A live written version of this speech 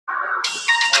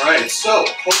Alright, so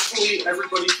hopefully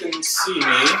everybody can see me.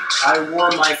 I wore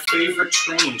my favorite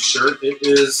training shirt. It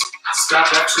is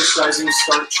Stop Exercising,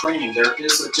 Start Training. There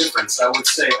is a difference. I would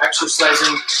say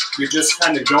exercising, you're just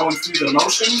kind of going through the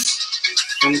motions.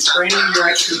 In training, you're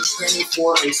actually training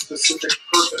for a specific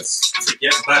purpose, to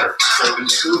get better, to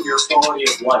improve your quality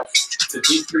of life, to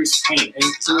decrease pain,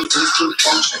 improve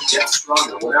function, get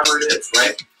stronger, whatever it is,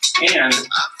 right? And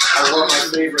I wore my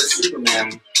favorite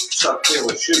Superman Chuck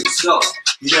Taylor shoes. So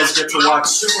you guys get to watch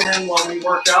Superman while we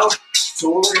work out. So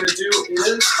what we're going to do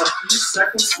is a few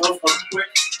seconds of a quick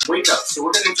wake up. So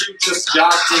we're going to do just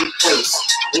jog in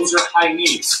place. Those are high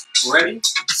knees. Ready,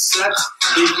 set,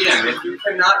 begin. If you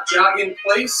cannot jog in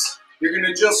place, you're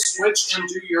going to just switch and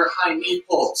do your high knee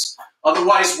pulls.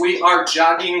 Otherwise, we are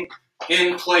jogging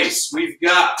in place. We've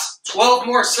got 12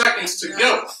 more seconds to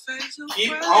go.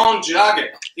 Keep on jogging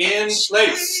in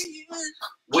place.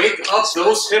 Wake up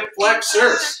those hip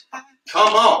flexors.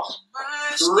 Come on.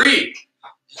 3,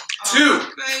 2,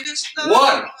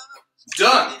 1.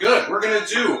 Done. Good. We're going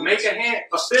to make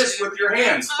a fist with your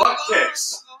hands. Butt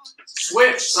kicks.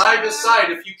 Switch side to side.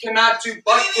 If you cannot do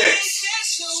butt kicks,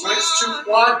 switch to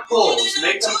quad pulls.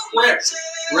 Make them quick.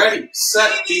 Ready,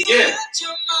 set, begin.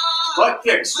 Butt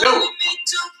kicks, go.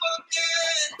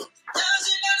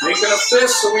 Making a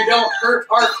fist so we don't hurt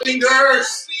our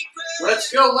fingers.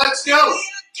 Let's go, let's go.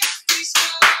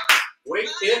 Wake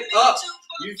it up.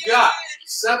 You've got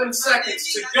 7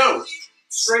 seconds to go.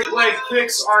 Straight leg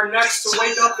kicks are next to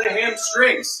wake up the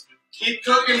hamstrings. Keep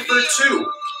cooking for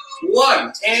 2,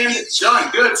 1, and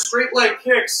done. Good. Straight leg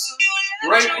kicks.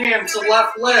 Right hand to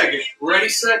left leg. Ready,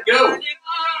 set, go.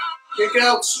 Kick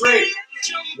out straight.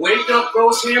 Wake up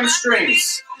those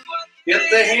hamstrings. Get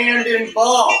the hand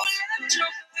involved.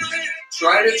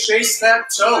 Try to chase that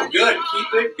toe. Good. Keep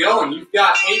it going. You've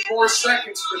got 8 more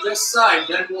seconds for this side,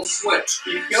 then we'll switch.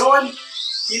 Keep going.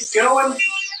 Keep going.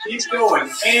 Keep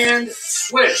going. And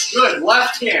switch. Good.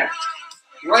 Left hand.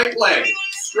 Right leg.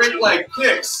 Straight leg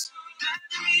kicks.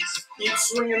 Keep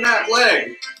swinging that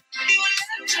leg.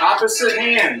 Opposite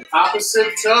hand.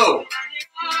 Opposite toe.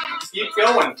 Keep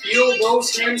going. Feel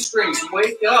those hamstrings.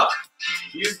 Wake up.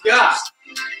 You've got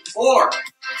 4,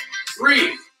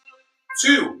 3,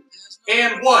 2,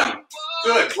 and 1.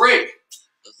 Good. Break.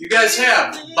 You guys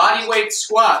have body weight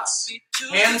squats.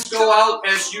 Hands go out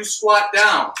as you squat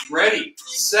down. Ready,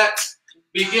 set,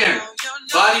 begin.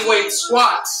 Body weight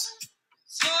squats.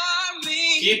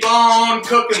 Keep on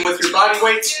cooking with your body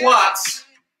weight squats.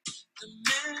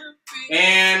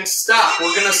 And stop.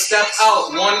 We're going to step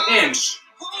out 1 inch.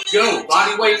 Go.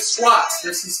 Body weight squats.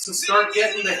 This is to start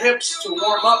getting the hips to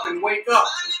warm up and wake up.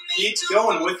 Keep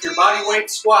going with your body weight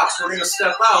squats. We're going to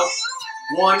step out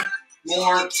 1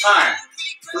 more time.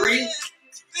 3,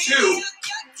 2,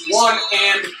 1,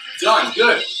 and done.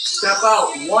 Good. Step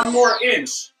out 1 more inch.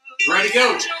 Ready to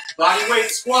go. Body weight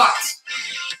squats.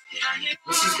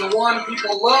 This is the one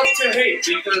people love to hate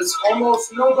because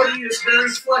almost nobody is very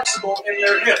flexible in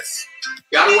their hips.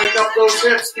 Gotta wake up those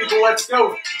hips, people. Let's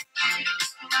go.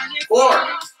 4,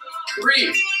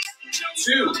 3,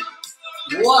 2,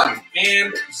 1,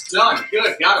 and done.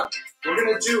 Good. Got it. We're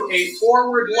going to do a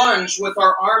forward lunge with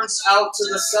our arms out to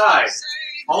the side.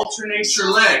 Alternate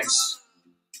your legs.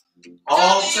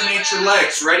 Alternate your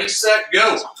legs. Ready, set,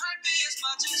 go.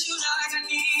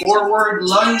 Forward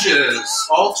lunges.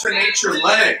 Alternate your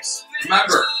legs.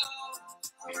 Remember,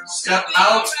 step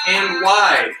out and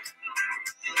wide.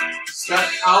 Step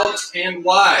out and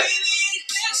wide.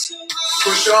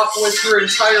 Push off with your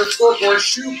entire foot or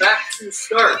shoe back to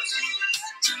start.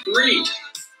 3,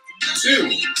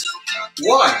 2,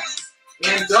 1,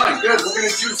 and done. Good. We're going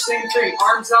to do the same thing.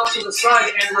 Arms out to the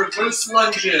side and reverse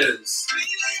lunges.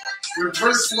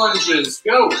 Reverse lunges.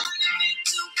 Go.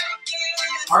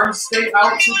 Arms stay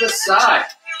out to the side.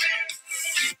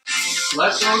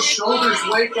 Let those shoulders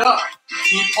wake up.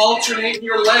 Keep alternating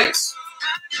your legs.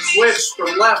 Switch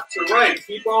from left to right.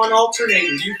 Keep on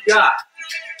alternating. You've got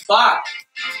 5,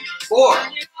 4,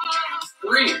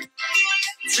 3,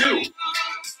 2,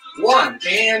 1,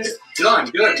 and done.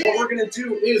 Good. What we're going to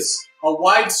do is a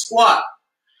wide squat.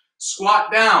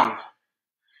 Squat down.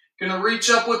 Going to reach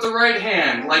up with the right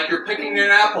hand like you're picking an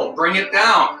apple. Bring it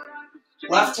down.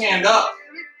 Left hand up.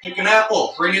 Pick an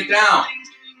apple. Bring it down.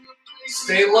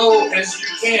 Stay low as you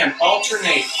can.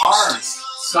 Alternate arms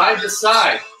side to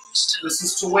side. This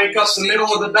is to wake up the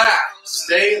middle of the back.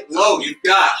 Stay low. You've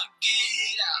got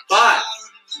 5,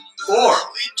 4,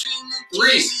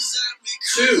 3,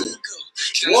 2,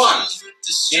 1,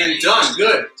 and done.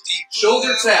 Good.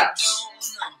 Shoulder taps.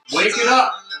 Wake it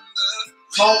up.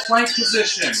 Tall plank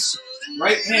position.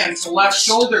 Right hand to left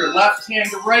shoulder, left hand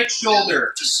to right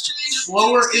shoulder.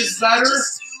 Slower is better.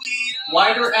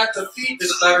 Wider at the feet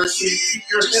is better, so you keep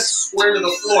your hips square to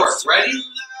the floor. Ready,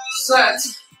 set,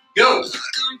 go.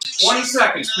 20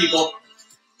 seconds, people.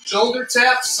 Shoulder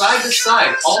tap, side to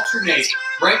side, alternate.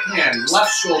 Right hand,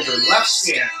 left shoulder, left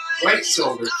hand, right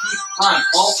shoulder. Keep on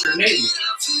alternating.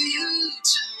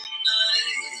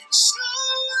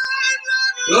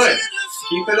 Good.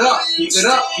 Keep it up, keep it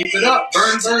up, keep it up.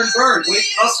 Burn, burn, burn. Wake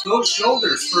up those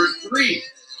shoulders for 3,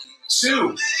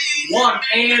 2, 1,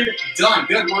 and done.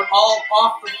 Good, we're all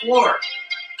off the floor.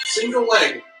 Single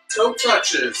leg, toe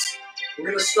touches. We're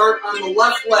going to start on the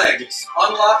left leg.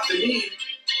 Unlock the knee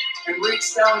and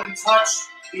reach down and touch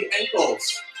the ankles.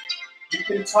 You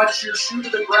can touch your shoe to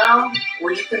the ground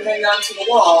or you can hang on to the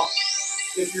wall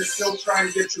if you're still trying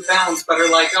to get your balance better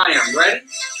like I am. Ready?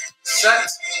 Set,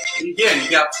 begin.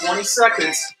 You got 20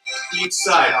 seconds each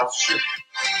side. I'll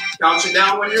count you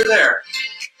down when you're there.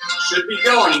 Should be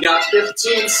going. You got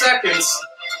 15 seconds.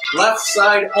 Left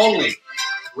side only.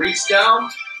 Reach down.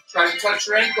 Try to touch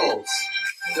your ankles.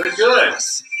 Good, good.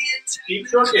 Keep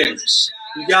cooking.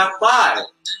 You got 5,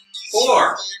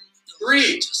 4,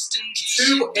 3,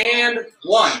 2, and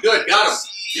 1. Good, got them.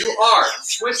 You are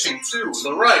switching to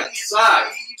the right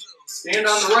side. Stand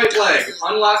on the right leg.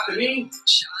 Unlock the knee.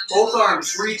 Both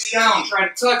arms reach down. Try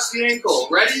to touch the ankle.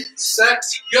 Ready, set,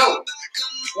 go.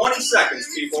 20 seconds,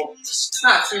 people.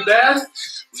 Not too bad.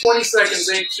 20 seconds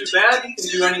ain't too bad. You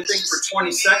can do anything for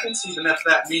 20 seconds, even if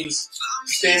that means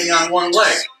standing on one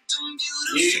leg.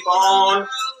 Keep on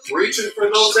reaching for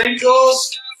those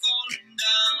ankles.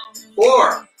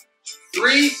 4,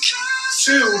 3,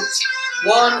 2,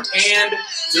 1, and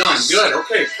done. Good.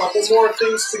 Okay, a couple more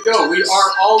things to go. We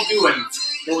are all doing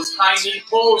those high knee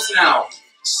pulls now.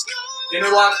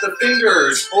 Interlock the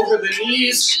fingers over the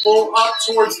knees, pull up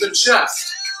towards the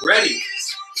chest. Ready,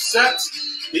 set,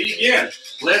 begin.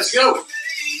 Let's go.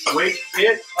 Wake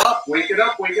it up, wake it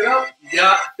up, wake it up. You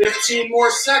got 15 more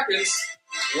seconds.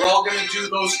 We're all going to do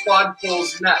those quad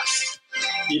pulls next.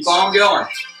 Keep on going.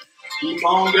 Keep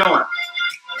on going.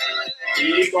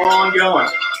 Keep on going.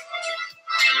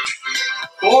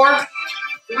 4,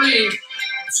 3,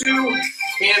 2,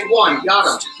 and 1. Got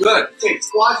them. Good. Okay,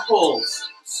 quad pulls.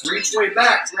 Reach way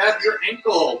back. Grab your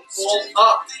ankle. Pull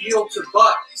up. Heel to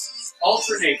butt.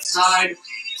 Alternate side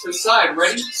to side.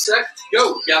 Ready, set,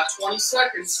 go. Got 20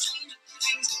 seconds.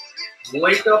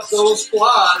 Wake up those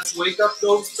quads. Wake up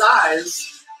those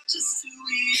thighs.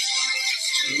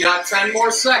 You got 10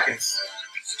 more seconds.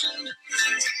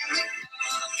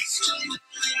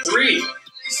 3,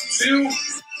 2,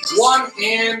 1,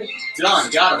 and done.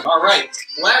 Got them. All right.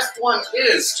 Last one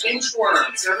is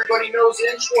inchworms. Everybody knows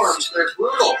inchworms. They're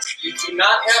brutal. You do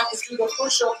not have to do the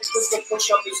push-up because the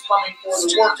push-up is coming for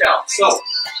the workout. So,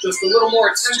 just a little more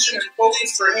attention and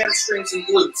focus for hamstrings and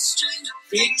glutes.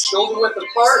 Feet shoulder width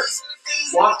apart.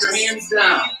 Walk your hands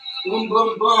down. Boom,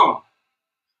 boom, boom.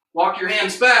 Walk your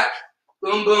hands back.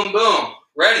 Boom, boom, boom.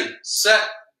 Ready, set,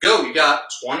 go. You got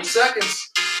 20 seconds.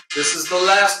 This is the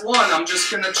last one. I'm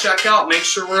just going to check out, make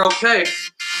sure we're okay.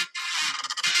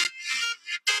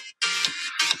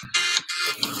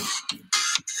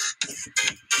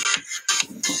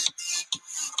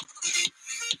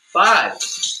 Five,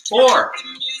 4,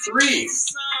 3,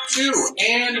 2,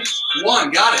 and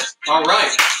 1. Got it. All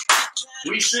right.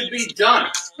 We should be done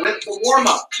with the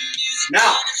warm-up.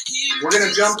 Now, we're going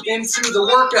to jump into the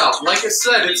workout. Like I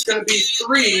said, it's going to be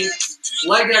 3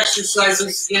 leg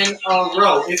exercises in a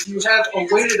row. If you have a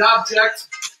weighted object,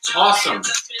 awesome.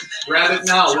 Grab it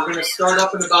now. We're going to start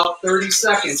up in about 30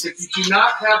 seconds. If you do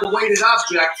not have a weighted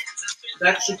object,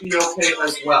 that should be okay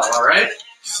as well, all right?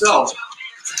 So,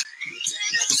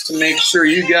 just to make sure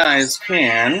you guys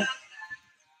can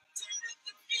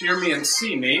hear me and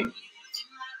see me.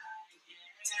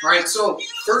 All right, so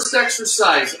first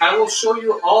exercise, I will show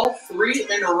you all 3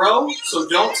 in a row, so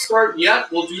don't start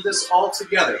yet. We'll do this all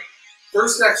together.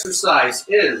 First exercise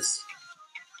is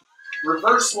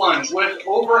reverse lunge with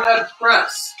overhead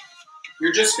press.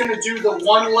 You're just going to do the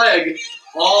one leg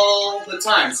all the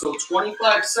time, so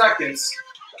 25 seconds,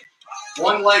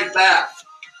 one leg back.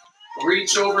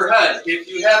 Reach overhead. If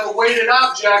you have a weighted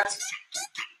object,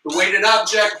 the weighted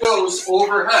object goes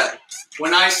overhead.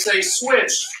 When I say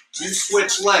switch, you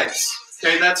switch legs.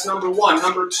 Okay, that's number 1.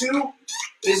 Number 2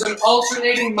 is an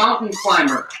alternating mountain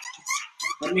climber.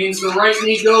 That means the right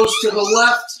knee goes to the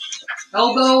left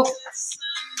elbow,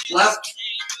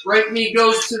 right knee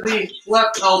goes to the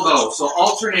left elbow. So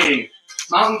alternating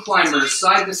mountain climbers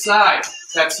side to side.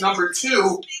 That's number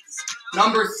 2.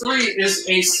 Number 3 is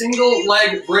a single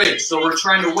leg bridge. So we're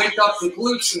trying to wake up the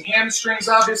glutes and hamstrings,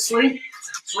 obviously.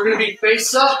 So we're going to be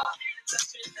face up.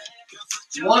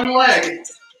 One leg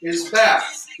is back.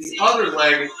 The other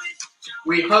leg,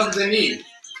 we hug the knee.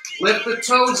 Lift the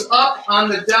toes up on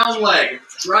the down leg.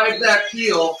 Drive that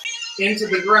heel into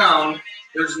the ground.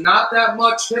 There's not that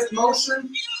much hip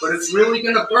motion, but it's really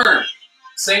going to burn.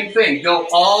 Same thing. Go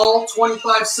all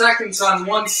 25 seconds on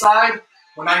one side.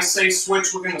 When I say switch,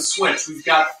 we're going to switch. We've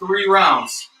got 3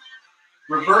 rounds.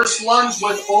 Reverse lunge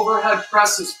with overhead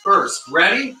presses first.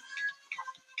 Ready?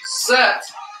 Set.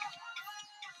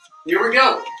 Here we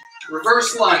go.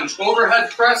 Reverse lunge,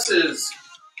 overhead presses.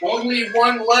 Only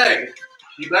one leg.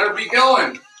 You better be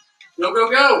going. Go, go,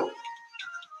 go.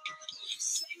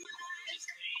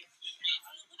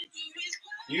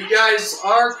 You guys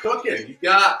are cooking. You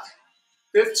got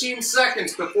 15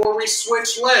 seconds before we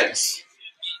switch legs.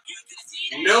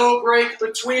 No break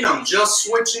between them, just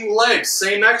switching legs.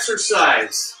 Same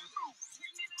exercise.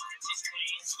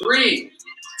 3,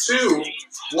 2,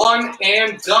 1,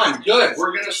 and done. Good.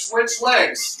 We're going to switch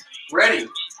legs. Ready,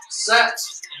 set,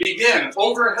 begin.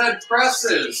 Overhead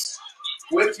presses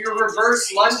with your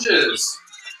reverse lunges.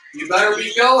 You better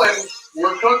be going.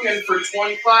 We're cooking for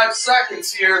 25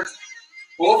 seconds here.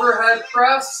 Overhead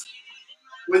press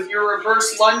with your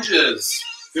reverse lunges.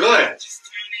 Good.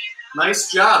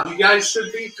 Nice job. You guys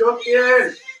should be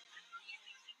cooking.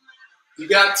 You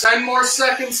got 10 more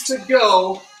seconds to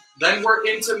go. Then we're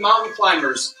into mountain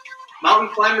climbers.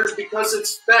 Mountain climbers, because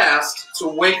it's fast, to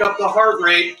wake up the heart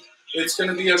rate, it's going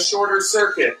to be a shorter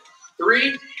circuit.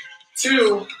 3,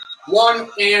 2, 1,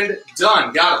 and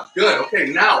done. Got it. Good.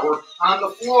 Okay, now we're on the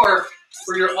floor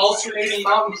for your alternating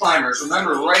mountain climbers.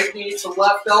 Remember, right knee to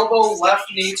left elbow,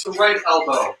 left knee to right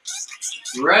elbow.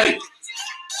 Ready,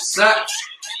 set,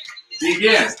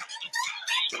 begin.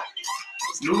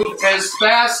 Move as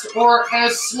fast or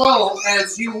as slow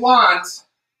as you want.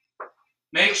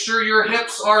 Make sure your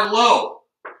hips are low.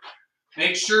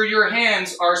 Make sure your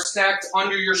hands are stacked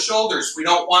under your shoulders. We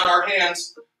don't want our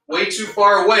hands way too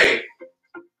far away.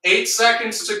 8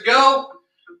 seconds to go.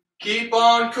 Keep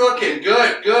on cooking.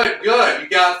 Good, good, good. You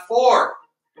got 4,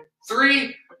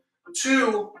 3,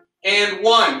 2, and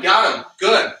 1. Got them.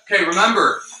 Good. Okay,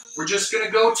 remember, we're just going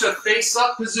to go to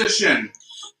face-up position.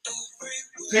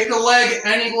 Pick a leg,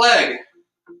 any leg.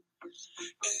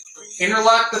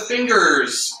 Interlock the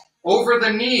fingers over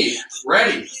the knee.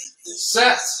 Ready,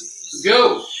 set,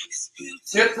 go.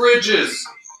 Hip bridges,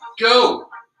 go.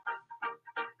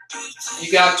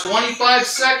 You got 25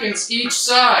 seconds each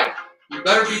side. You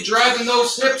better be driving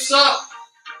those hips up.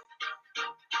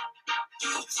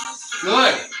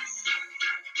 Good.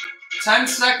 10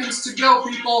 seconds to go,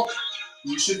 people.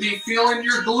 You should be feeling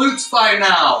your glutes by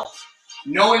now.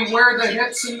 Knowing where the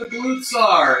hips and the glutes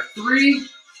are. 3,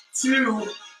 2,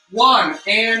 1,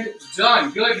 and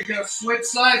done. Good. You're going to switch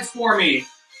sides for me.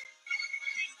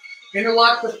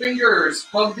 Interlock the fingers.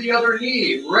 Hug the other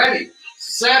knee. Ready,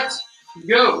 set,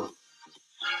 go.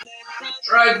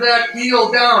 Drive that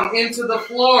heel down into the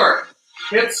floor.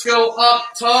 Hips go up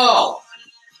tall.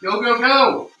 Go, go,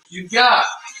 go. You've got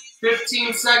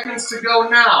 15 seconds to go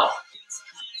now.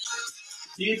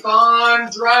 Keep on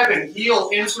driving. Heel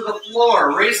into the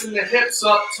floor. Raising the hips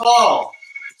up tall.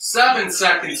 7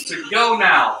 seconds to go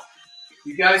now.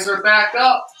 You guys are back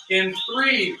up in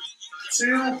 3,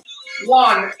 2,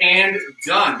 1, and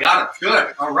done. Got it.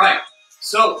 Good. All right.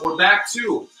 So we're back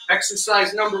to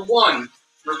exercise number 1.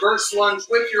 Reverse lunge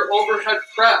with your overhead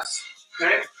press.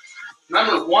 Okay?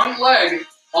 Remember, one leg,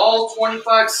 all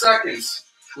 25 seconds.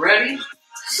 Ready,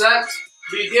 set,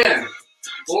 begin.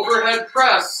 Overhead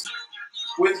press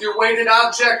with your weighted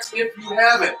object if you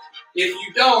have it. If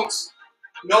you don't,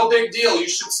 no big deal. You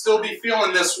should still be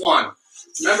feeling this one.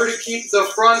 Remember to keep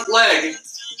the front leg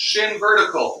shin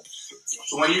vertical.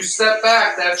 So when you step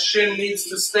back, that shin needs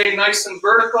to stay nice and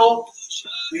vertical.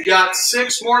 You got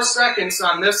 6 more seconds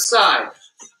on this side.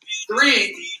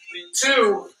 3,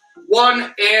 2, 1,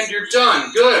 and you're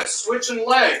done. Good. Switching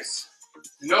legs.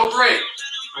 No break.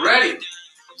 Ready,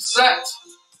 set,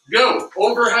 go.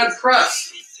 Overhead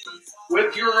press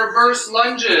with your reverse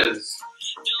lunges.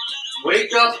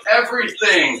 Wake up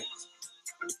everything.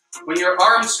 When your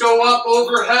arms go up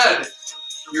overhead,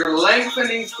 you're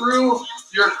lengthening through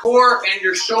your core and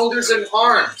your shoulders and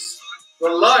arms. The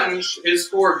lunge is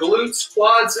for glutes,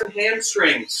 quads, and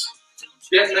hamstrings.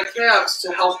 Getting the calves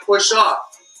to help push up.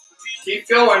 Keep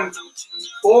going.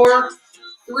 4,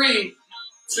 3,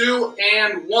 2,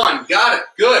 and 1. Got it.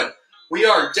 Good. We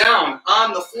are down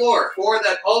on the floor for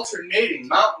that alternating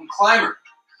mountain climber.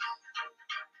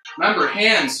 Remember,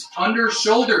 hands under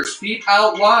shoulders, feet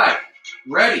out wide.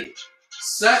 Ready,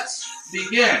 set,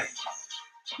 begin.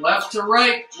 Left to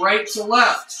right, right to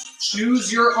left.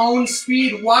 Choose your own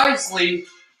speed wisely.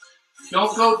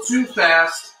 Don't go too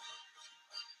fast.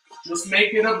 Just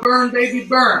make it a burn, baby,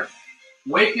 burn.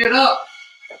 Wake it up.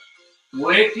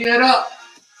 Wake it up.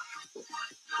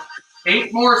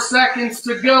 8 more seconds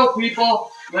to go,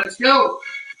 people. Let's go.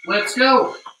 Let's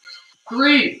go.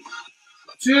 3,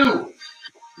 2,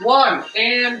 1,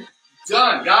 and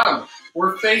done. Got them.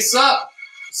 We're face up.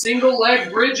 Single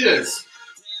leg bridges.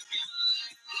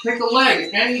 Pick a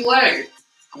leg, any leg.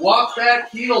 Walk that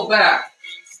heel back.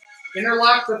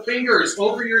 Interlock the fingers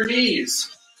over your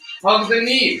knees. Hug the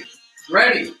knee.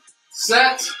 Ready,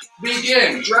 set,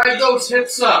 begin. Drive those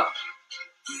hips up.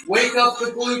 Wake up the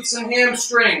glutes and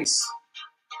hamstrings.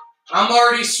 I'm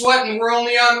already sweating. We're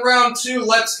only on round 2.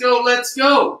 Let's go, let's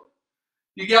go.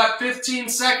 You got 15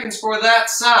 seconds for that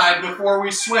side before we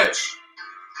switch.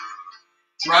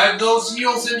 Drive those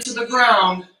heels into the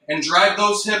ground and drive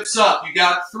those hips up. You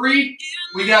got 3,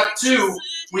 we got 2,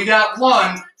 we got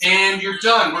 1, and you're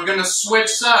done. We're going to switch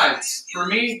sides. For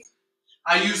me,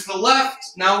 I use the left.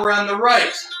 Now we're on the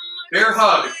right. Bear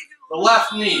hug. The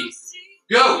left knee.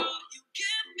 Go.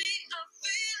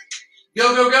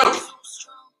 Go, go, go.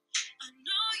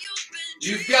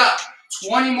 You've got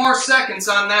 20 more seconds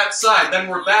on that side. Then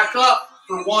we're back up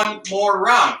for 1 more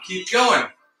round. Keep going.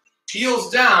 Heels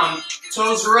down,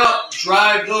 toes are up.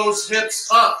 Drive those hips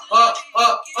up, up,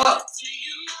 up, up.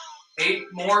 8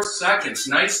 more seconds.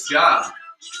 Nice job.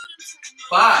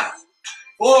 5,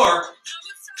 4,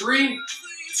 3,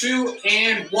 2,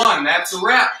 and 1. That's a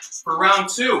wrap for round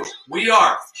 2. We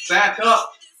are back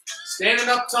up, standing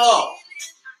up tall.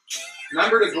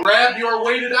 Remember to grab your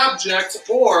weighted object,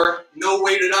 or no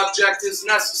weighted object is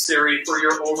necessary for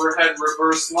your overhead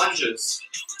reverse lunges.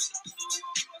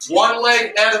 1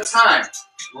 leg at a time.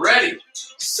 Ready,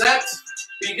 set,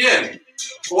 begin.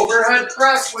 Overhead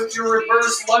press with your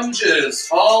reverse lunges.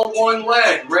 All 1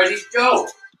 leg. Ready, go.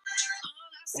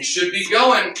 You should be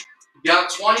going. You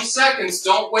got 20 seconds.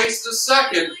 Don't waste a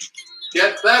second.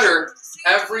 Get better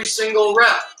every single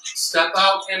rep. Step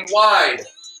out and wide.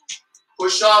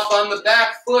 Push off on the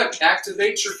back foot.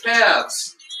 Activate your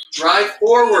calves. Drive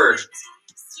forward.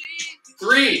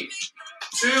 3,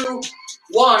 2,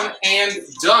 1, and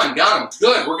done. Got them.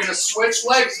 Good. We're going to switch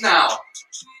legs now.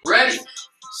 Ready,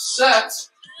 set,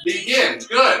 begin.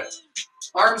 Good.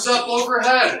 Arms up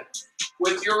overhead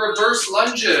with your reverse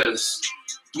lunges.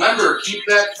 Remember, keep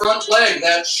that front leg,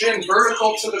 that shin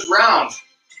vertical to the ground.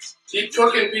 Keep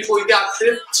cooking, people. You got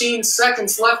 15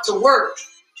 seconds left to work.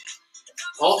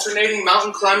 Alternating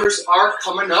mountain climbers are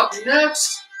coming up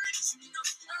next.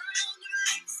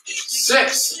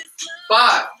 6,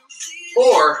 5,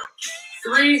 4,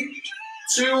 3,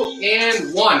 2,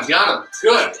 and 1. Got them.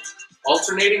 Good.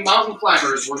 Alternating mountain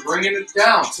climbers. We're bringing it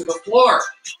down to the floor.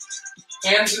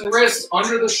 Hands and wrists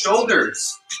under the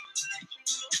shoulders.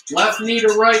 Left knee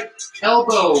to right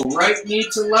elbow. Right knee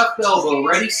to left elbow.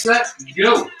 Ready, set,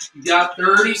 go. You got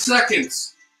 30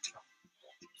 seconds.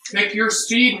 Pick your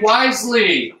speed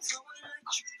wisely.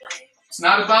 It's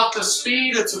not about the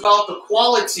speed, it's about the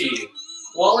quality.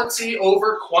 Quality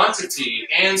over quantity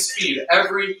and speed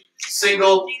every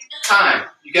single time.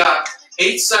 You got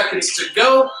 8 seconds to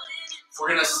go. We're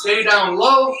going to stay down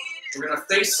low. We're going to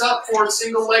face up for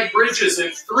single leg bridges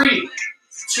in 3,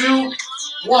 2,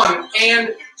 1,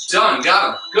 and done.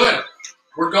 Got them. Good.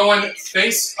 We're going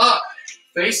face up.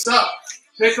 Face up.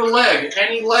 Pick a leg,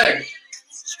 any leg.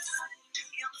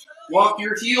 Walk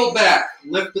your heel back.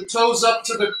 Lift the toes up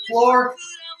to the floor.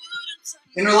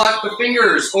 Interlock the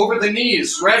fingers over the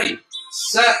knees. Ready,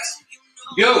 set,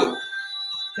 go.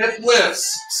 Hip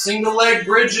lifts, single leg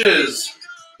bridges.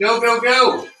 Go, go,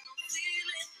 go.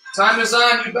 Time is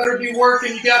on. You better be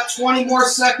working. You got 20 more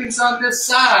seconds on this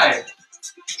side.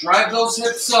 Drive those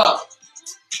hips up.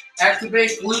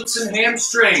 Activate glutes and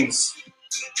hamstrings.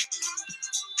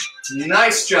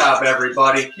 Nice job,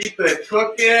 everybody. Keep it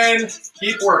cooking.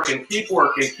 Keep working, keep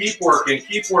working, keep working,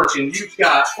 keep working. You've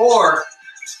got 4,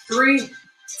 3,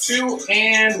 2,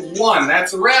 and 1.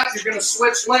 That's a wrap. You're going to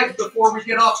switch legs before we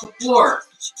get off the floor.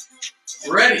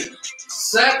 Ready,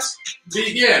 set,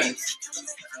 begin.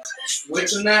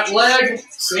 Switching that leg,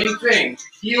 same thing.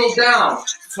 Heel down,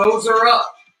 toes are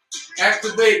up.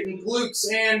 Activating glutes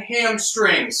and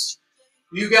hamstrings.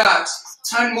 You got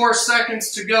 10 more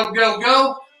seconds to go, go,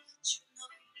 go.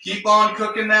 Keep on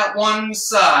cooking that one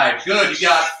side. Good. You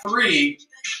got 3,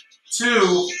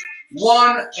 2,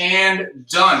 1, and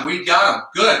done. We got them.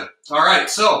 Good. All right.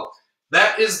 So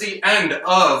that is the end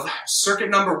of circuit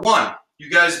number 1.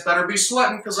 You guys better be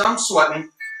sweating because I'm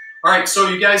sweating. All right. So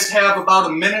you guys have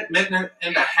about a minute, minute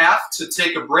and a half to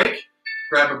take a break,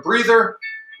 grab a breather,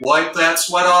 wipe that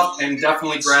sweat off, and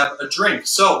definitely grab a drink.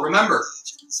 So remember,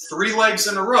 3 legs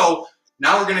in a row.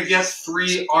 Now we're going to get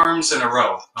 3 arms in a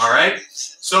row. All right?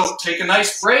 So take a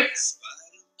nice break.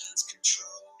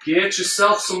 Get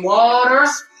yourself some water.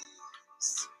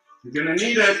 You're going to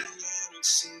need it.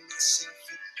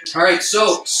 All right,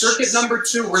 so circuit number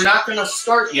 2, we're not going to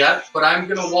start yet, but I'm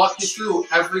going to walk you through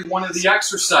every one of the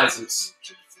exercises.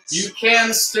 You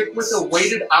can stick with a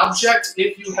weighted object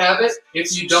if you have it.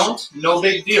 If you don't, no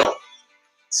big deal.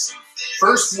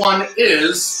 First one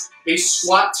is a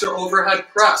squat to overhead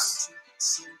press.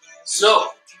 So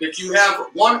if you have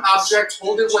one object,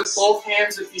 hold it with both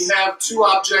hands. If you have 2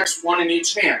 objects, 1 in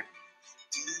each hand.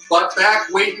 Butt back,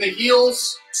 weight in the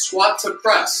heels, squat to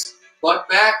press. Butt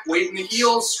back, weight in the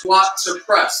heels, squat to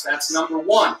press. That's number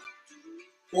 1.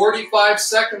 45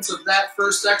 seconds of that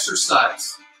first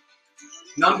exercise.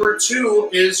 Number 2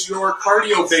 is your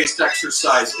cardio-based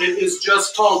exercise. It is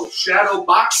just called shadow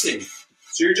boxing.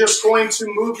 So you're just going to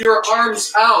move your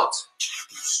arms out.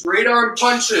 Straight arm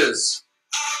punches.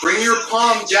 Bring your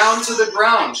palm down to the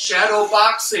ground. Shadow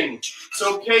boxing. It's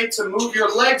okay to move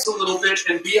your legs a little bit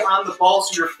and be on the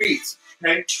balls of your feet.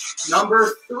 Okay.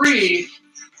 Number 3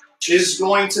 is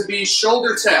going to be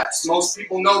shoulder taps. Most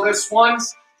people know this one.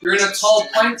 You're in a tall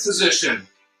plank position.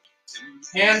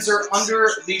 Hands are under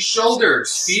the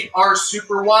shoulders. Feet are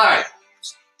super wide.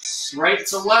 Right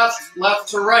to left, left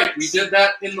to right. We did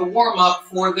that in the warm-up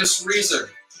for this reason.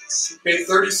 Okay,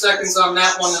 30 seconds on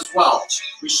that one as well.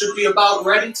 We should be about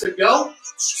ready to go.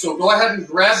 So go ahead and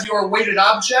grab your weighted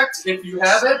object, if you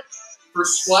have it, for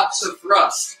squat to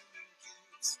thrust.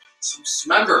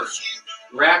 Remember,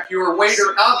 rack your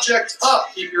weighted object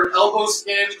up. Keep your elbows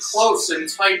in close and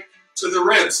tight to the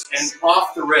ribs and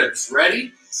off the ribs.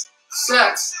 Ready?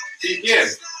 Set. Begin.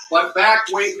 Butt back,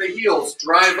 weight in the heels.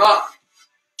 Drive up.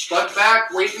 Butt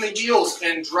back, weight in the heels,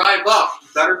 and drive up. You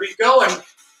better be going.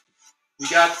 We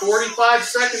got 45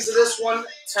 seconds of this one.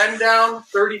 10 down,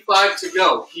 35 to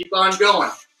go. Keep on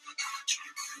going.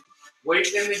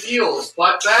 Weight in the heels,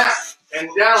 butt back, and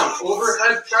down.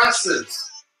 Overhead presses.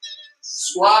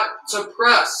 Squat to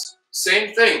press.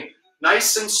 Same thing.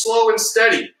 Nice and slow and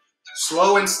steady.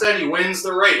 Slow and steady wins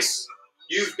the race.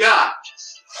 You've got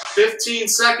 15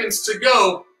 seconds to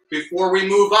go before we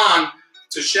move on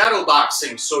to shadow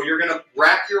boxing. So you're going to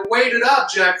rack your weighted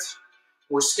object.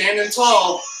 We're standing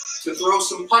tall to throw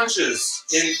some punches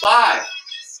in 5,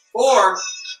 4,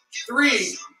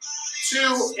 3,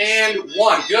 2, and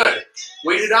 1. Good.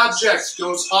 Weighted object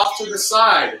goes off to the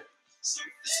side.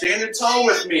 Standing tall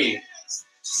with me.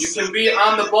 You can be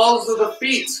on the balls of the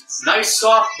feet. Nice,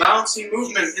 soft, bouncy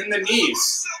movement in the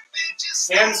knees.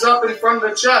 Hands up in front of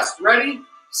the chest. Ready,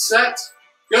 set,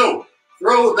 go.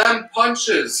 Throw them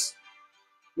punches.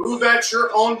 Move at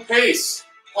your own pace.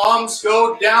 Palms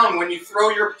go down when you throw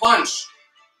your punch.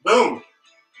 Boom,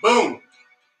 boom,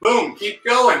 boom. Keep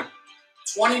going.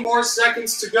 20 more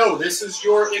seconds to go. This is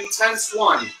your intense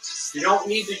one. You don't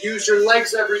need to use your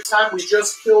legs every time. We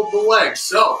just killed the legs.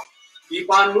 So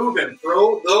keep on moving.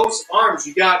 Throw those arms.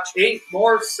 You got 8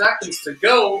 more seconds to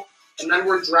go. And then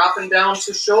we're dropping down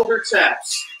to shoulder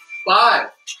taps. 5,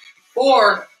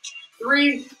 4,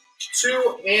 3,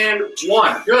 2, and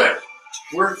 1. Good.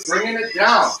 We're bringing it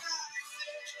down.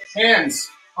 Hands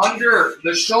under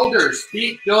the shoulders.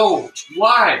 Feet go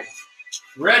wide.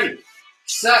 Ready,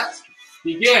 set,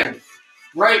 begin.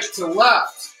 Right to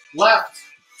left, left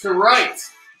to right.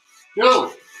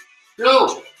 Go,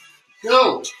 go,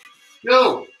 go,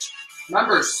 go.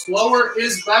 Remember, slower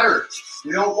is better.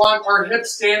 We don't want our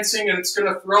hips dancing and it's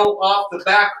going to throw off the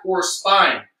back or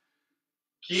spine.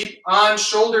 Keep on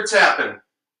shoulder tapping.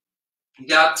 You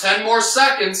got 10 more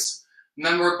seconds. And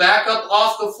then we're back up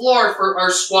off the floor for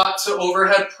our squat to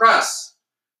overhead press.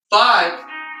 5,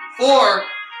 4,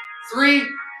 3,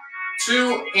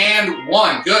 2, and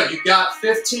 1. Good. You got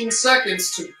 15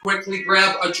 seconds to quickly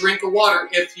grab a drink of water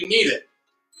if you need it.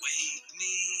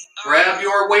 Grab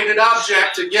your weighted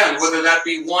object again, whether that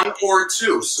be 1 or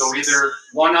 2. So either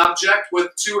one object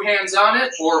with 2 hands on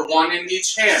it or 1 in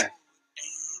each hand.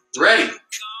 Ready,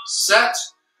 set,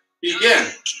 begin.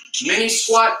 Mini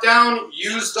squat down,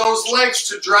 use those legs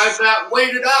to drive that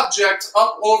weighted object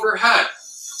up overhead.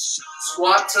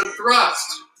 Squat to thrust.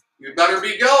 You better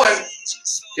be going.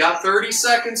 Got 30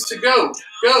 seconds to go.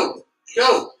 Go,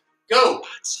 go, go.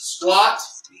 Squat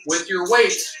with your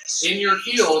weight in your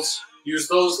heels. Use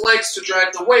those legs to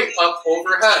drive the weight up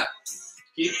overhead.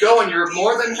 Keep going. You're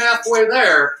more than halfway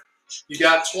there. You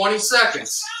got 20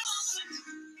 seconds.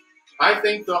 I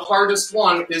think the hardest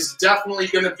one is definitely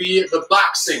going to be the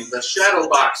boxing, the shadow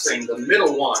boxing, the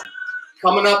middle one.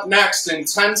 Coming up next in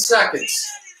 10 seconds.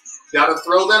 Got to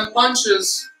throw them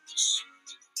punches.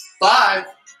 5,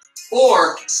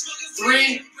 4,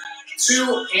 3,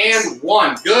 2, and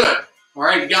 1. Good. All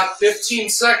right, you got 15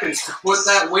 seconds to put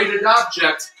that weighted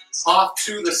object off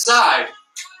to the side.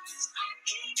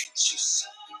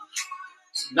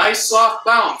 Nice soft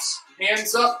bounce.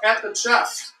 Hands up at the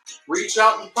chest. Reach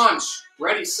out and punch.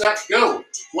 Ready, set, go.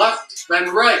 Left,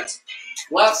 then right.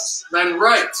 Left, then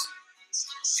right.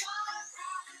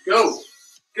 Go,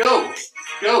 go,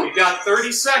 go. You got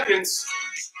 30 seconds.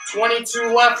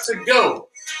 22 left to go.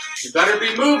 You better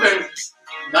be moving.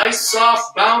 Nice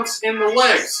soft bounce in the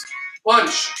legs.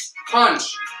 Punch, punch,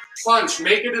 punch.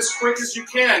 Make it as quick as you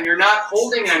can. You're not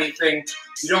holding anything.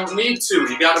 You don't need to.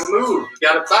 You got to move. You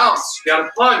got to bounce. You got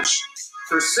to punch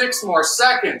for 6 more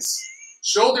seconds.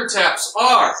 Shoulder taps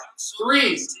are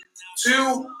 3,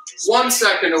 2, 1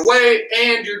 second away,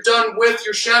 and you're done with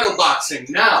your shadow boxing.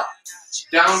 Now,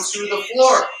 down to the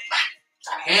floor.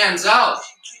 Hands out.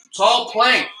 Tall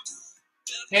plank.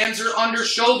 Hands are under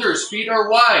shoulders. Feet are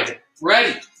wide.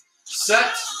 Ready,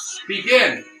 set,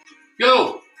 begin.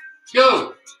 Go,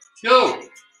 go, go.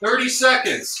 30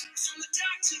 seconds.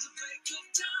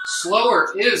 Slower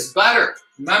is better.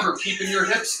 Remember, keeping your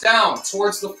hips down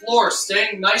towards the floor,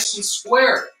 staying nice and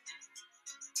square.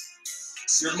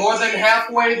 You're more than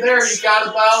halfway there. You got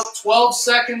about 12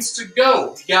 seconds to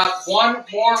go. You got 1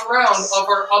 more round of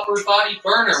our upper body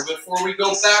burner before we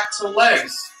go back to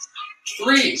legs.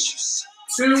 3,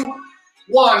 2,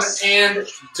 1, and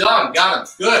done. Got him.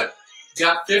 Good. You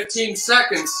got 15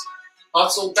 seconds.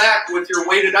 Hustle back with your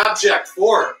weighted object.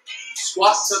 4,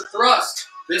 squat to thrust.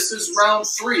 This is round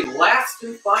 3, last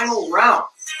and final round.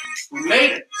 We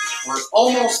made it. We're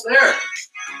almost there.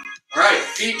 All right,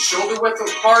 feet shoulder width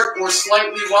apart or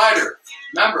slightly wider.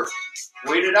 Remember,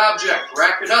 weighted object,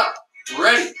 rack it up.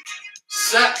 Ready,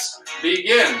 set,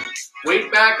 begin. Weight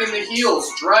back in the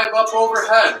heels, drive up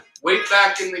overhead. Weight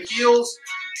back in the heels,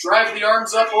 drive the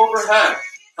arms up overhead.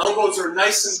 Elbows are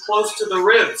nice and close to the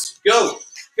ribs. Go,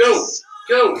 go,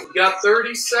 go. You got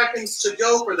 30 seconds to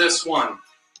go for this one.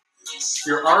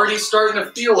 You're already starting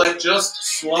to feel it,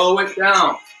 just slow it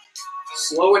down.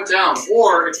 Slow it down.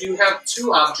 Or if you have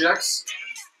 2 objects,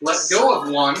 let go of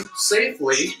one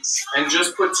safely and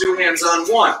just put 2 hands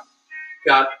on one.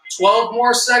 Got 12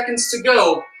 more seconds to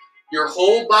go. Your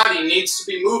whole body needs to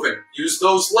be moving. Use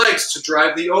those legs to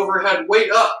drive the overhead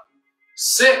weight up.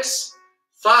 6,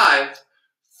 5,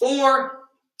 4,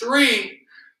 3,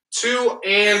 2,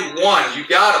 and 1. You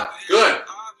got them. Good.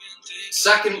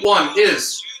 Second one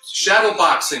is shadow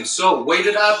boxing. So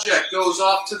weighted object goes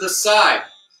off to the side.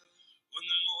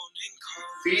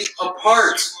 Feet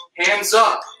apart, hands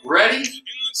up. Ready,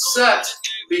 set,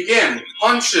 begin.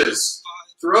 Punches.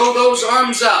 Throw those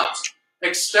arms out.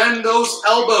 Extend those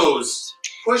elbows.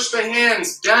 Push the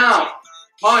hands down.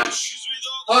 Punch,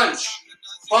 punch,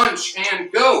 punch,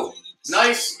 and go.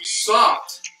 Nice,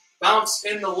 soft bounce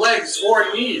in the legs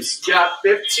or knees. You got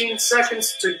 15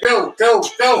 seconds to go. Go,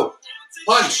 go.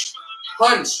 Punch,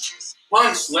 punch,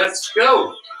 punch. Let's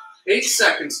go. 8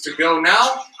 seconds to go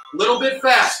now. A little bit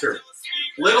faster.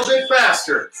 Little bit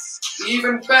faster,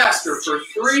 even faster for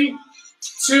 3,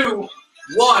 2,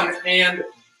 1, and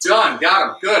done. Got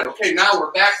him. Good. Okay, now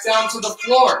we're back down to the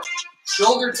floor.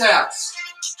 Shoulder taps.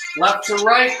 Left to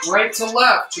right, right to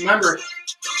left. Remember,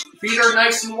 feet are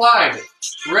nice and wide.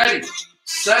 Ready,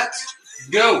 set,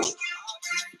 go.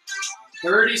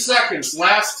 30 seconds.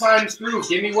 Last time through.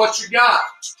 Give me what you got.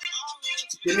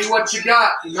 Give me what you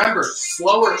got. Remember,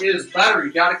 slower is better.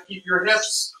 You got to keep your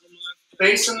hips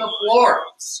facing the floor.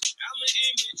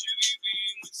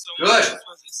 Good.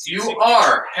 You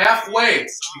are halfway.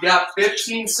 You got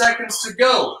 15 seconds to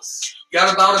go. You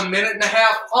got about 1.5 minutes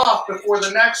off before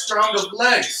the next round of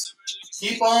legs.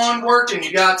 Keep on working.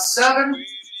 You got 7,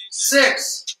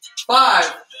 6,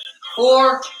 5,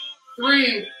 4,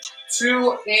 3,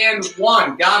 2, and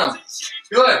 1. Got them.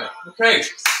 Good. Okay.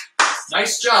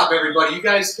 Nice job, everybody. You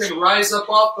guys can rise up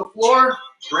off the floor,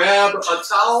 grab a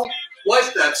towel,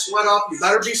 wipe that sweat off. You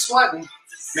better be sweating.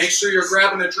 Make sure you're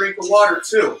grabbing a drink of water,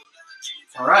 too.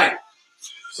 All right.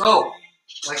 So,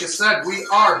 like I said, we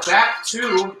are back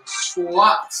to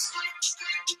squats.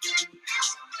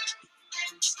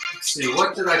 Let's see,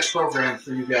 what did I program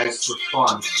for you guys for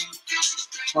fun?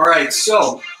 All right,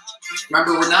 so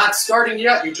remember, we're not starting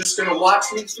yet. You're just going to watch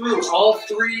me through all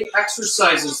 3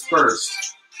 exercises first.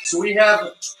 So we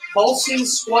have pulsing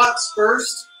squats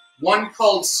first, one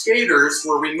called skaters,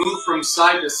 where we move from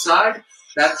side to side.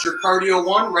 That's your cardio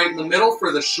one, right in the middle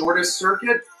for the shortest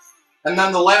circuit. And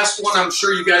then the last one I'm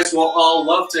sure you guys will all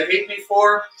love to hate me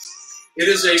for It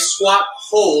is a squat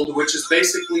hold, which is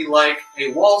basically like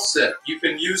a wall sit. You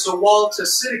can use a wall to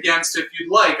sit against if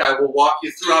you'd like. I will walk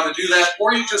you through how to do that,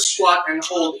 or you just squat and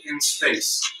hold in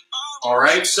space. All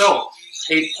right, so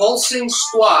a pulsing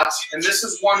squat, and this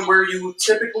is one where you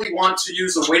typically want to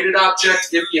use a weighted object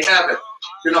if you have it.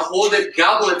 You're going to hold it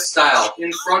goblet style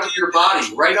in front of your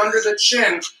body, right under the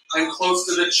chin and close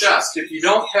to the chest. If you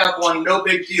don't have one, no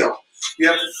big deal. You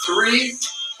have 3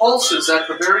 pulses at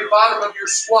the very bottom of your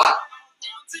squat.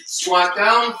 Squat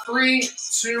down, 3,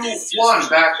 2, 1,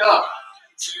 back up.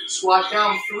 Squat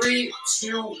down, 3,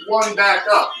 2, 1, back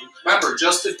up. Remember,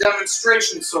 just a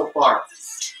demonstration so far.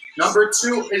 Number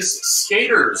 2 is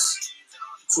skaters.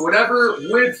 So whatever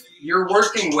width you're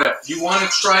working with, you want to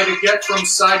try to get from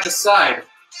side to side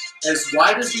as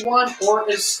wide as you want or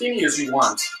as skinny as you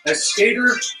want. A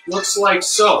skater looks like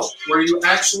so, where you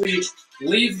actually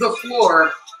leave the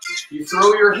floor, you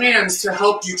throw your hands to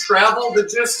help you travel the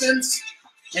distance,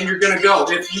 and you're going to go.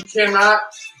 If you cannot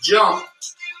jump,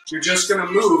 you're just going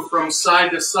to move from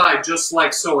side to side, just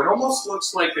like so. It almost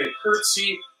looks like a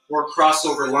curtsy or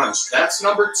crossover lunge. That's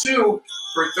number 2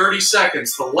 for 30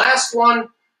 seconds. The last one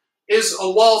is a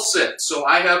wall sit. So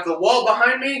I have the wall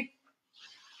behind me,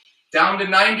 down to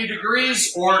 90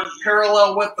 degrees or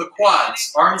parallel with the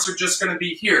quads. Arms are just going to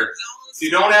be here. If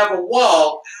you don't have a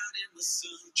wall,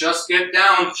 just get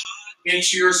down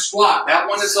into your squat. That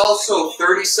one is also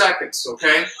 30 seconds,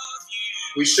 okay?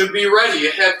 We should be ready.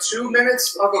 You had 2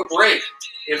 minutes of a break.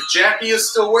 If Jackie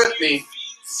is still with me,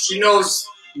 she knows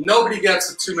nobody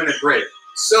gets a 2-minute break.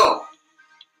 So,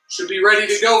 should be ready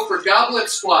to go for goblet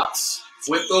squats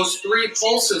with those 3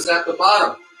 pulses at the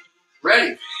bottom.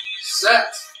 Ready,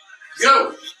 set,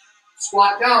 go.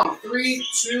 Squat down, 3,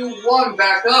 2, 1,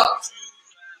 back up.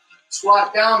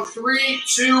 Squat down, 3,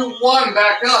 2, 1,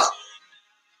 back up.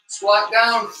 Squat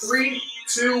down, 3,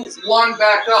 2, 1,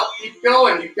 back up. Keep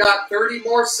going. You've got 30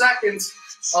 more seconds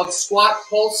of squat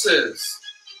pulses.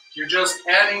 You're just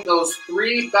adding those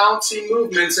 3 bouncy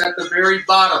movements at the very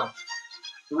bottom.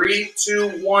 3,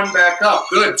 2, 1, back up.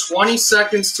 Good. 20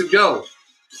 seconds to go.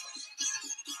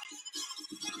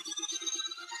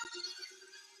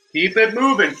 Keep it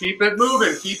moving. Keep it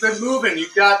moving. Keep it moving.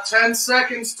 You've got 10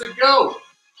 seconds to go.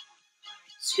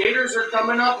 Skaters are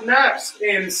coming up next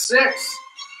in 6,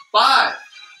 5,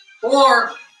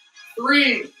 4,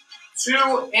 3,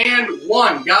 2, and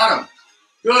 1. Got them.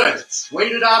 Good.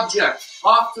 Weighted object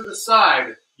off to the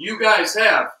side. You guys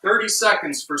have 30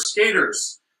 seconds for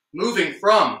skaters. Moving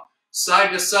from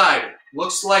side to side.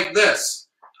 Looks like this.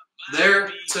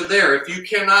 There to there. If you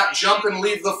cannot jump and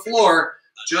leave the floor,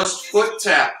 just foot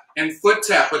tap and foot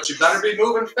tap. But you better be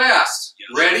moving fast.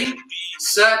 Ready,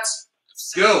 set,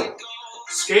 go.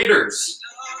 Skaters.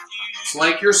 It's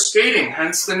like you're skating,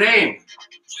 hence the name.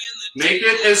 Make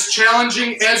it as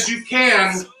challenging as you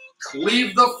can.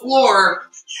 Leave the floor.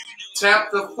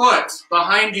 Tap the foot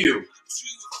behind you.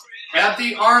 Add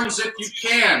the arms if you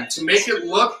can to make it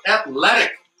look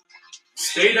athletic.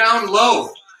 Stay down low.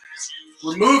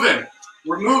 We're moving.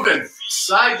 We're moving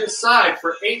side to side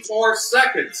for 8 more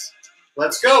seconds.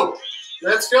 Let's go.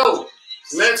 Let's go.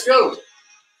 Let's go.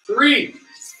 3,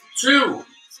 2,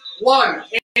 1,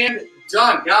 and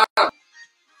done. Got it.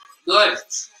 Good.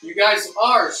 You guys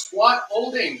are squat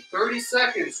holding. 30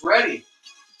 seconds. Ready,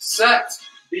 set,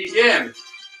 begin.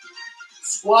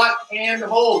 Squat and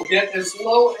hold. Get as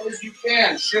low as you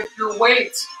can. Shift your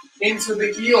weight into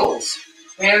the heels.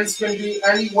 Hands can be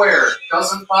anywhere.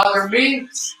 Doesn't bother me.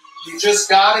 You just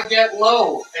got to get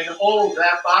low and hold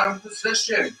that bottom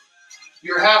position.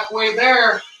 You're halfway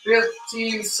there.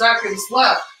 15 seconds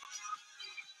left.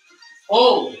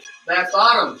 Hold that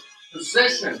bottom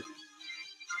position.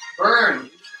 Burn,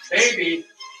 baby,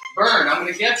 burn. I'm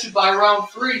going to get you by round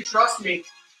 3. Trust me.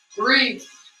 3,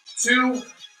 2,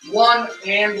 1,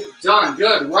 and done.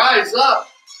 Good. Rise up.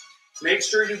 Make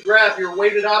sure you grab your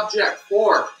weighted object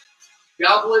for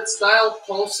goblet style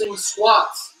pulsing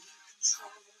squats.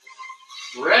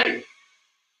 Ready,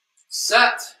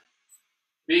 set,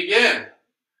 begin.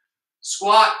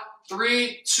 Squat,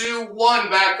 3, 2, 1,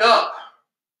 back up.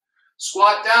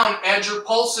 Squat down, add your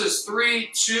pulses,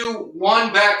 3, 2,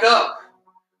 1, back up.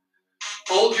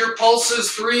 Hold your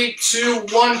pulses, 3, 2,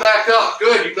 1, back up.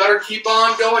 Good, you better keep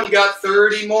on going. You got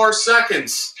 30 more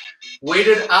seconds.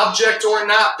 Weighted object or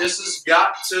not, this has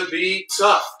got to be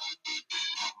tough.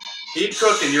 Keep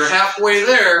cooking, you're halfway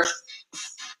there.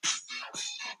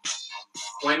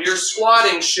 When you're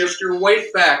squatting, shift your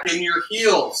weight back in your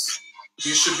heels.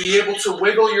 You should be able to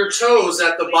wiggle your toes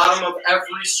at the bottom of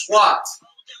every squat.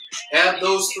 Add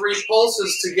those 3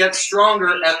 pulses to get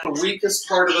stronger at the weakest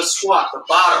part of the squat, the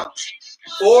bottom.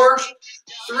 4,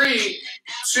 3,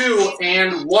 2,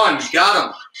 and 1. Got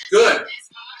them. Good.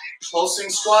 Pulsing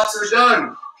squats are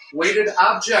done. Weighted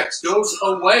object goes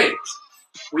away.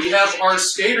 We have our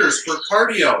skaters for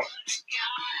cardio.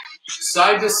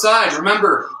 Side to side.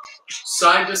 Remember,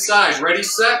 side to side. Ready,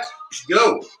 set,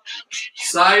 go.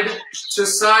 Side to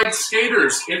side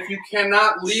skaters. If you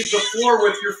cannot leave the floor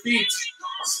with your feet,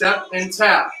 step and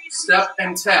tap, step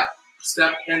and tap,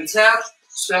 step and tap,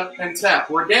 step and tap.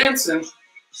 We're dancing.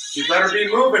 You better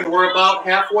be moving. We're about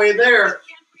halfway there.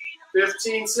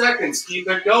 15 seconds. Keep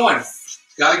it going.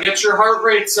 Got to get your heart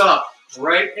rates up.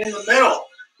 Right in the middle.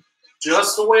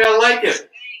 Just the way I like it.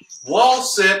 Wall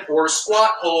sit or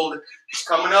squat hold is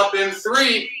coming up in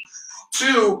 3,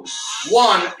 2,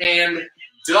 1, and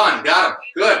done. Got it.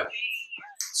 Good.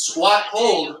 Squat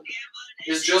hold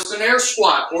is just an air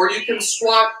squat, or you can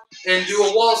squat and do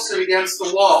a wall sit against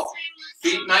the wall.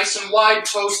 Feet nice and wide,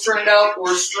 toes turned out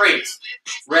or straight.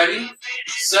 Ready,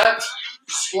 set,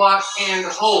 squat, and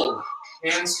hold.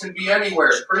 Hands can be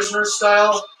anywhere. Prisoner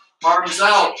style, arms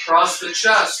out, cross the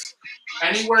chest.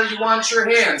 Anywhere you want your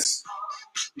hands.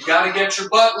 You got to get your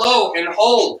butt low and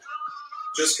hold.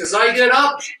 Just because I get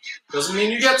up doesn't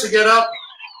mean you get to get up.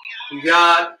 You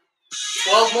got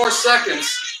 12 more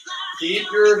seconds.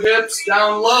 Keep your hips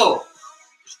down low.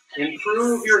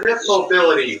 Improve your hip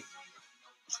mobility.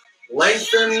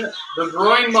 Lengthen the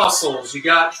groin muscles. You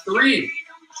got 3,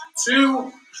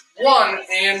 2, 1,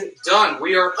 and done.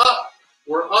 We are up.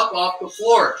 We're up off the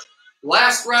floor.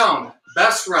 Last round,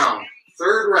 best round,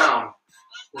 third round.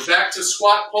 We're back to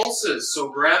squat pulses, so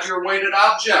grab your weighted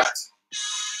object.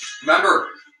 Remember,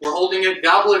 we're holding it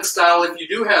goblet style if you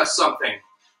do have something.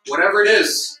 Whatever it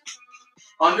is,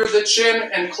 under the chin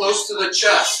and close to the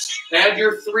chest. Add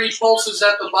your 3 pulses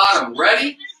at the bottom.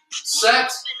 Ready,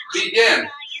 set, begin.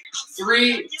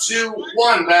 3, 2,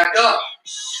 1, back up.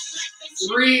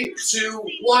 3, 2,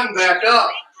 1, back up.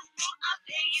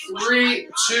 3,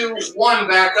 2, 1,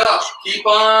 back up. Keep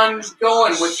on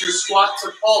going with your squat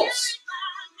to pulse.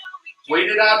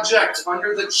 Weighted object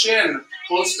under the chin,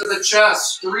 close to the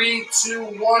chest. 3, 2,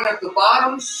 1 at the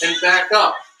bottom and back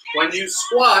up. When you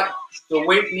squat, the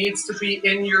weight needs to be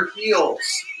in your heels.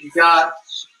 You got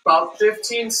about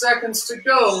 15 seconds to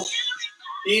go.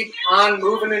 Keep on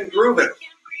moving and grooving.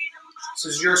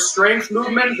 This is your strength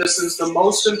movement. This is the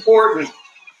most important.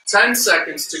 10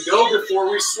 seconds to go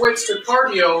before we switch to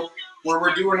cardio, where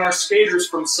we're doing our skaters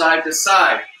from side to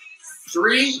side.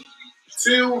 3,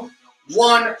 2,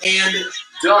 1, and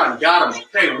done. Got them.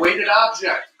 Okay, weighted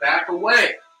object. Back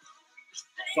away.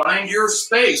 Find your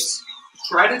space.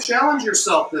 Try to challenge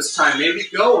yourself this time. Maybe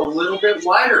go a little bit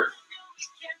wider.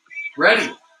 Ready,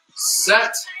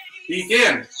 set,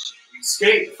 begin.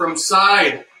 Skate from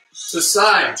side to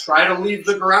side. Try to leave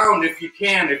the ground if you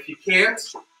can. If you can't,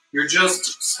 you're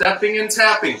just stepping and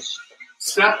tapping.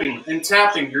 Stepping and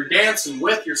tapping. You're dancing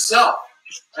with yourself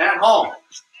at home.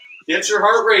 Get your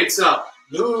heart rates up.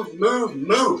 Move, move,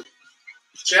 move.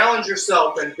 Challenge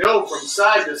yourself and go from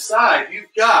side to side.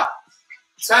 You've got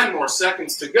 10 more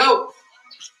seconds to go.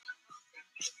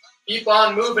 Keep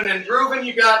on moving and grooving.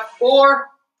 You got 4,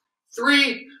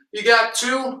 3, you got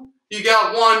 2, you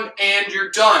got 1, and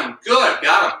you're done. Good,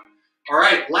 got them. All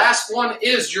right, last one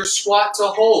is your squat to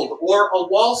hold or a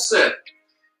wall sit.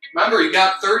 Remember, you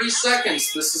got 30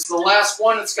 seconds. This is the last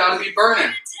one. It's got to be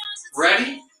burning.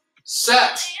 Ready,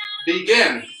 set,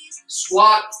 begin.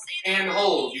 Squat and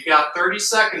hold. You got 30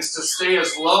 seconds to stay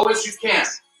as low as you can.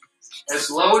 As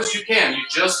low as you can. You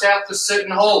just have to sit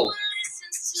and hold.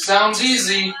 Sounds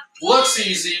easy, looks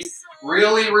easy,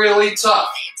 really, really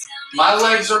tough. My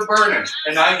legs are burning,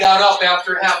 and I got up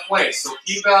after halfway, so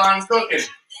keep on cooking.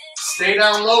 Stay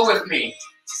down low with me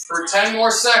for 10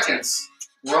 more seconds.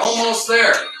 We're almost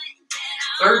there.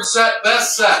 Third set,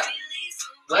 best set.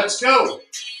 Let's go.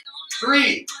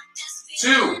 3,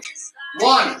 2,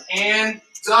 1, and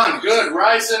done. Good.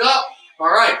 Rise it up. All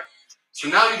right. So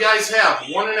now you guys have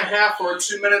 1.5 or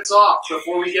 2 minutes off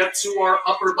before we get to our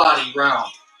upper body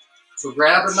round. So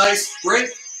grab a nice break.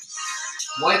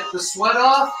 Wipe the sweat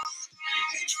off.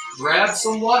 Grab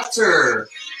some water.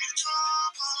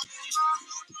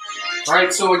 All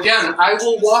right, so again, I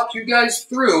will walk you guys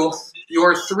through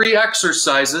your 3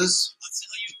 exercises.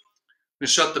 I'm going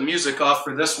to shut the music off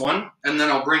for this one, and then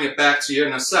I'll bring it back to you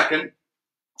in a second.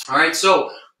 All right,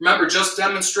 so remember, just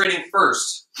demonstrating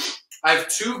first. I have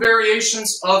 2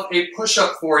 variations of a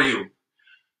push-up for you.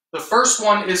 The first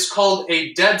one is called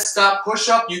a dead stop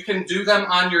push-up. You can do them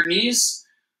on your knees,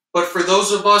 but for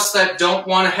those of us that don't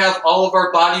want to have all of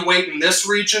our body weight in this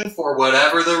region, for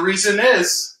whatever the reason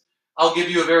is, I'll give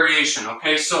you a variation,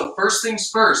 okay? So first things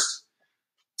first,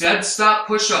 Dead stop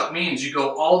push-up means you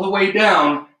go all the way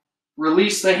down,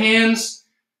 release the hands,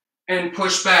 and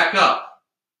push back up.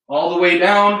 All the way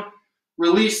down,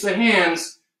 release the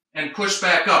hands, and push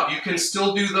back up. You can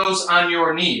still do those on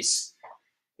your knees.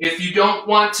 If you don't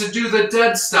want to do the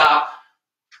dead stop,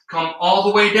 come all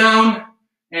the way down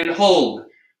and hold.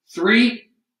 3,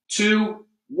 2,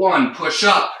 1, push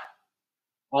up.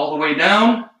 All the way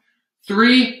down.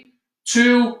 3,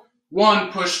 2,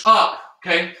 1, push up.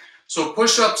 Okay? So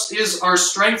push-ups is our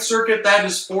strength circuit. That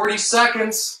is 40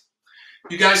 seconds.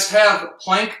 You guys have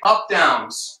plank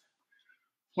up-downs.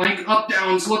 Plank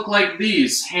up-downs look like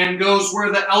these. Hand goes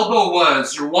where the elbow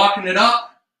was. You're walking it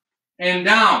up and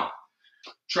down.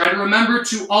 Try to remember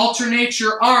to alternate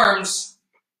your arms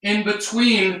in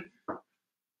between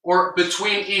or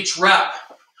between each rep.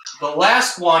 The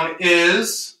last one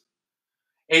is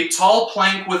a tall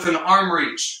plank with an arm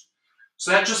reach. So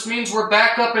that just means we're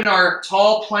back up in our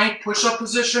tall plank push-up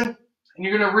position, and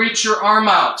you're going to reach your arm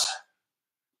out.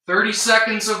 30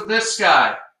 seconds of this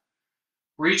guy.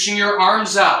 Reaching your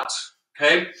arms out.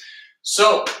 Okay?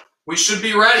 So, we should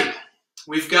be ready.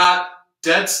 We've got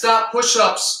dead stop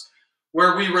push-ups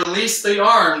where we release the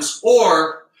arms,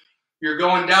 or you're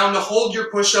going down to hold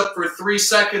your push-up for 3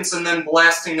 seconds and then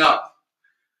blasting up.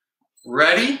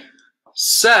 Ready,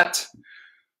 set,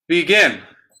 begin.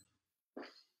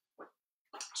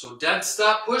 So dead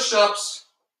stop push-ups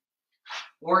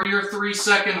or your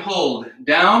 3-second hold.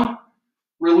 Down,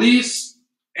 release,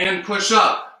 and push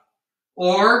up.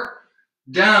 Or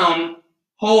down,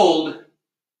 hold,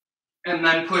 and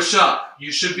then push up.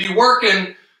 You should be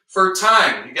working for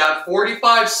time. You got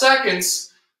 45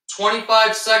 seconds,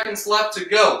 25 seconds left to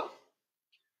go.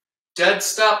 Dead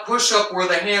stop push-up where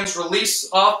the hands release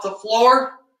off the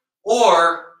floor,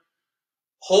 or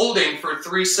holding for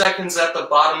 3 seconds at the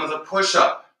bottom of the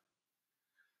push-up.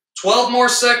 12 more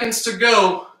seconds to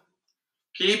go.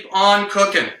 Keep on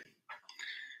cooking.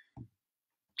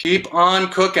 Keep on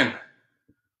cooking.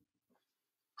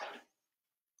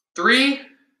 3,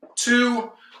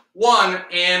 2, 1,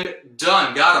 and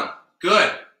done. Got them.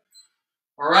 Good.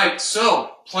 All right,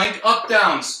 so plank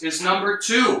up-downs is number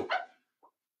 2.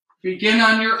 Begin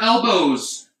on your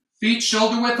elbows. Feet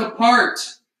shoulder width apart.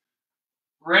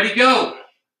 Ready, go.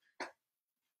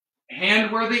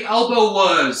 Hand where the elbow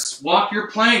was. Walk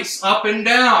your planks up and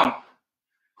down.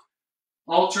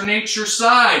 Alternate your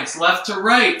sides, left to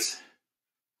right.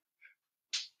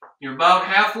 You're about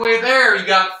halfway there. You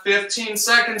got 15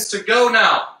 seconds to go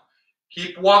now.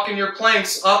 Keep walking your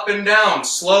planks up and down.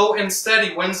 Slow and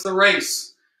steady wins the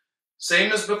race.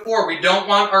 Same as before. We don't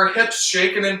want our hips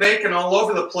shaking and baking all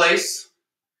over the place.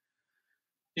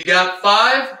 You got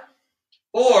 5,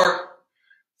 4,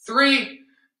 3,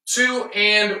 2,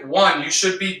 and 1. You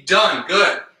should be done.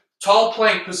 Good. Tall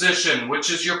plank position,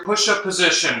 which is your push-up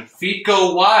position. Feet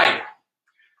go wide.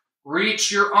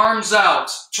 Reach your arms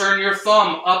out. Turn your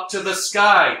thumb up to the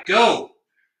sky. Go.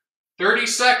 30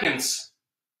 seconds.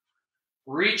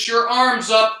 Reach your arms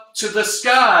up to the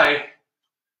sky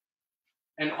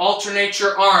and alternate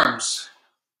your arms.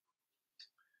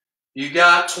 You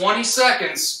got 20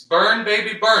 seconds. Burn,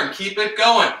 baby, burn. Keep it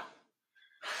going.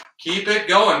 Keep it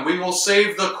going. We will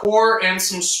save the core and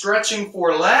some stretching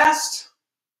for last.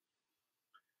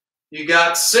 You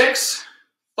got 6,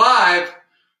 5,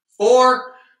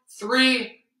 4,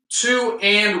 3, 2,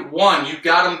 and 1. You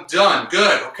got them done.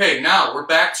 Good. Okay, now we're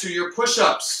back to your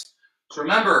push-ups. So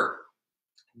remember,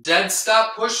 dead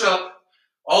stop push-up,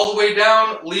 all the way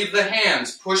down, leave the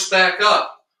hands, push back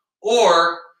up,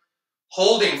 or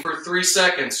holding for 3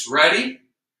 seconds. Ready,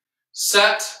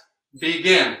 set,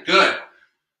 begin. Good.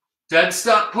 Dead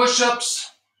stop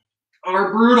push-ups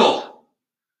are brutal.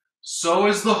 So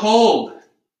is the hold.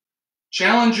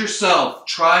 Challenge yourself.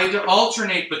 Try to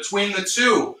alternate between the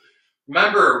two.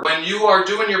 Remember, when you are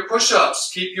doing your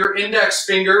push-ups, keep your index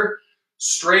finger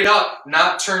straight up,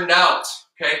 not turned out.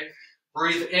 Okay?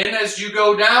 Breathe in as you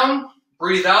go down.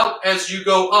 Breathe out as you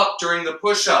go up during the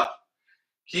push-up.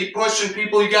 Keep pushing,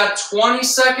 people. You got 20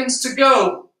 seconds to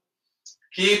go.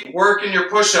 Keep working your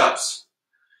push-ups.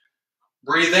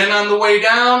 Breathe in on the way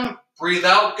down. Breathe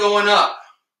out going up.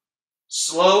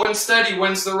 Slow and steady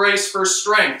wins the race for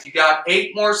strength. You got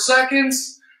 8 more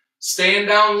seconds. Staying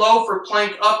down low for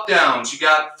plank up-downs. You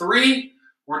got 3.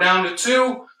 We're down to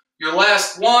 2. Your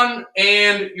last 1,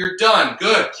 and you're done.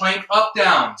 Good. Plank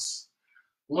up-downs.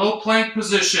 Low plank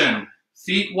position.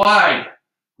 Feet wide.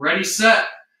 Ready, set,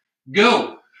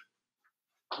 go.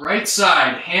 Right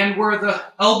side. Hand where the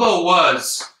elbow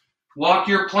was. Walk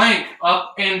your plank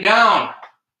up and down.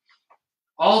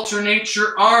 Alternate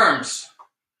your arms.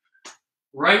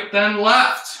 Right then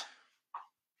left.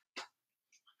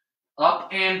 Up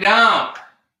and down.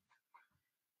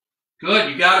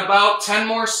 Good, you got about 10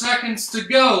 more seconds to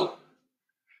go.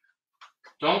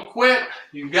 Don't quit,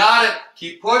 you got it.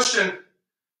 Keep pushing.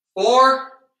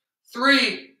 4,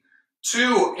 3,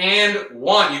 2, and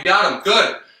 1. You got them,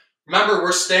 good. Remember,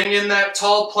 we're staying in that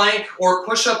tall plank or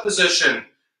push-up position.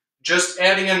 Just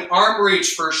adding an arm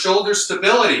reach for shoulder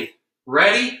stability.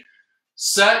 Ready,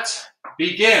 set,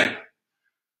 begin.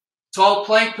 Tall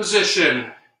plank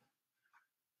position.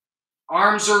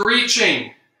 Arms are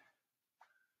reaching.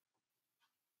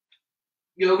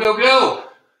 Go, go, go.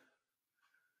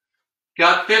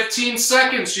 Got 15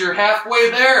 seconds. You're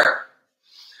halfway there.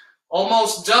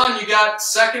 Almost done. You got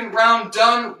second round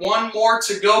done. One more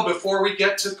to go before we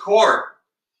get to core.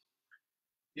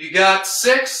 You got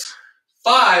 6,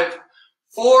 5,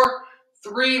 4,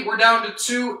 3. We're down to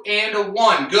 2 and a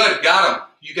 1. Good. Got them.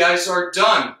 You guys are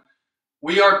done.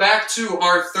 We are back to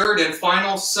our third and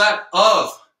final set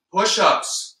of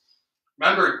push-ups.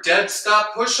 Remember, dead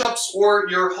stop push-ups or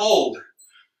your hold.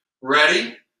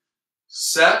 Ready,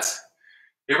 set,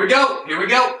 here we go, here we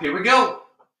go, here we go.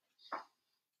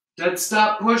 Dead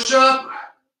stop push-up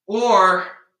or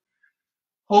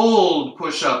hold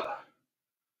push-up.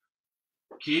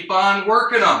 Keep on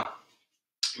working them.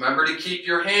 Remember to keep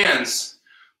your hands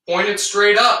pointed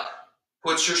straight up.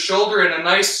 Put your shoulder in a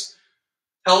nice,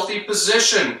 healthy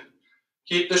position.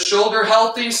 Keep the shoulder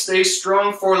healthy, stay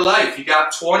strong for life. You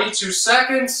got 22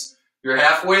 seconds. You're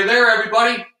halfway there,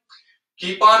 everybody.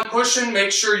 Keep on pushing.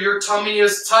 Make sure your tummy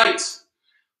is tight.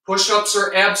 Push-ups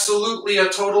are absolutely a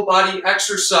total body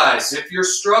exercise. If you're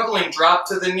struggling, drop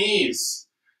to the knees.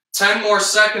 10 more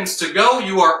seconds to go.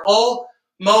 You are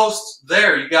almost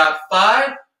there. You got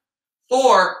 5,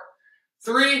 4,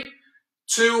 3,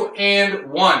 2, and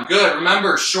 1. Good.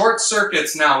 Remember, short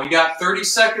circuits now. We got 30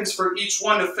 seconds for each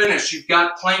one to finish. You've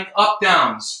got plank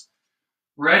up-downs.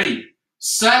 Ready,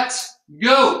 set,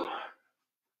 go.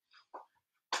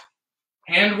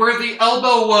 Hand where the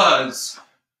elbow was.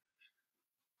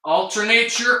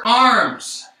 Alternate your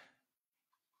arms.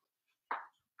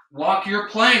 Walk your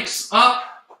planks up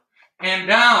and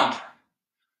down.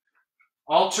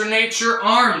 Alternate your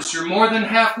arms. You're more than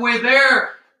halfway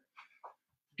there.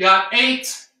 Got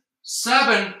 8,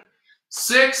 7,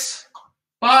 6,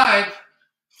 5,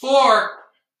 4,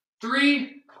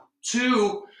 3,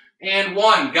 2, and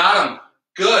 1. Got them.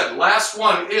 Good. Last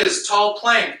one is tall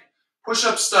plank,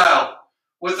 push-up style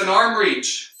with an arm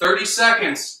reach. 30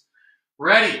 seconds.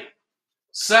 Ready,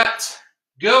 set,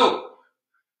 go.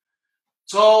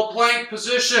 Tall plank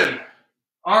position.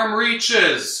 Arm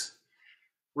reaches.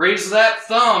 Raise that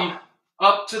thumb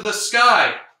up to the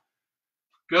sky.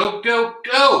 Go, go,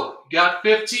 go. Got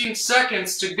 15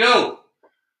 seconds to go.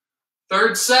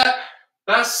 Third set,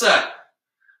 best set.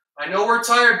 I know we're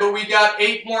tired, but we got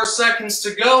 8 more seconds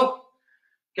to go.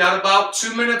 Got about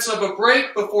 2 minutes of a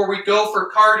break before we go for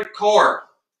cardiac core.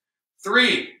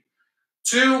 3,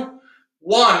 2,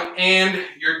 1, and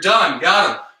you're done. Got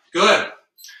them. Good.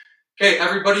 Okay,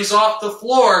 everybody's off the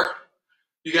floor.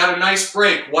 You got a nice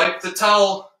break. Wipe the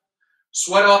towel,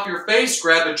 sweat off your face,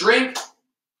 grab a drink.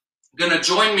 Gonna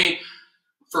join me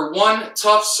for one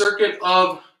tough circuit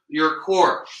of your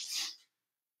core.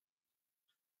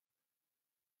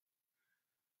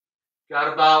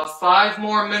 Got about 5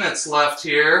 more minutes left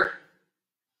here.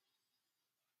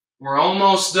 We're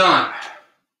almost done.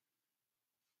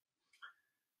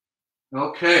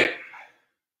 Okay.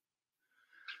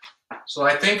 So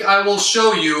I think I will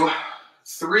show you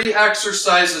 3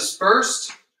 exercises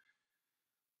first.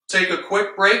 Take a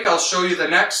quick break. I'll show you the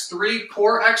next 3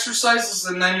 core exercises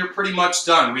and then you're pretty much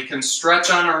done. We can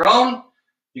stretch on our own.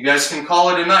 You guys can call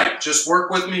it a night. Just work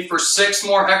with me for 6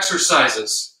 more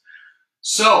exercises.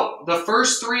 So the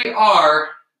first 3 are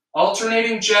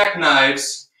alternating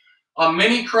jackknives, a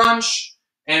mini crunch,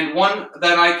 and one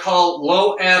that I call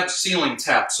low ab ceiling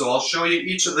tap. So I'll show you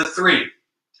each of the 3.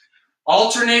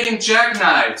 Alternating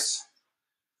jackknives.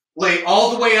 Lay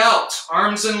all the way out,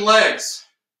 arms and legs.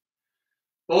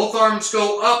 Both arms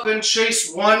go up and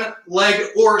chase one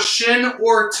leg or shin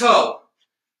or toe.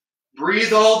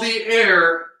 Breathe all the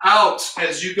air out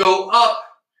as you go up.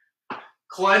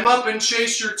 Climb up and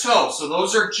chase your toe. So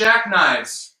those are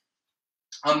jackknives.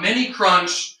 A mini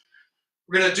crunch,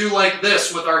 we're going to do like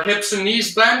this with our hips and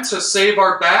knees bent to save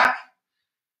our back.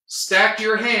 Stack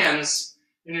your hands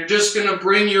and you're just going to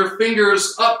bring your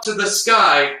fingers up to the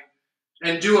sky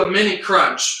and do a mini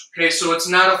crunch. Okay, so it's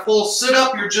not a full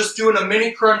sit-up, you're just doing a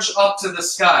mini crunch up to the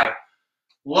sky.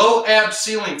 Low ab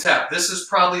ceiling tap. This is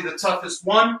probably the toughest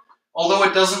one, although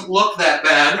it doesn't look that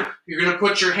bad. You're going to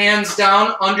put your hands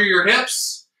down under your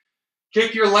hips,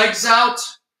 kick your legs out,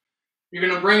 You're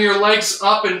going to bring your legs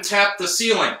up and tap the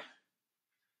ceiling.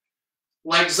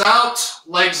 Legs out,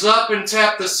 legs up, and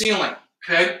tap the ceiling.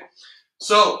 Okay?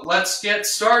 So let's get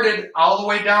started all the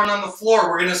way down on the floor.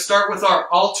 We're going to start with our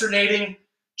alternating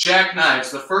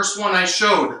jackknives. The first one I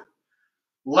showed.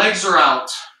 Legs are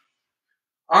out.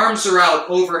 Arms are out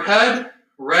overhead.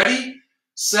 Ready,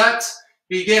 set,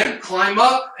 begin. Climb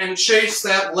up and chase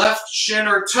that left shin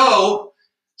or toe.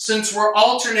 Since we're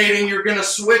alternating, you're going to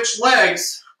switch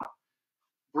legs.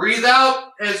 Breathe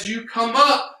out as you come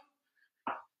up,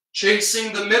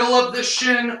 chasing the middle of the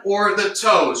shin or the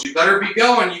toes. You better be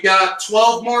going. You got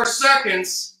 12 more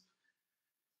seconds.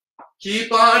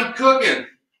 Keep on cooking.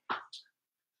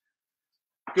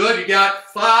 Good. You got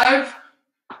 5,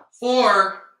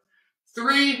 4,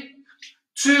 3,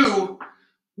 2,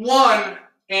 1,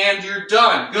 and you're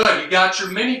done. Good. You got your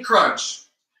mini crunch.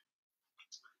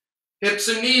 Hips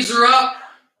and knees are up.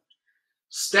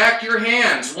 Stack your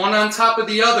hands, one on top of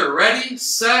the other. Ready,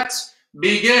 set,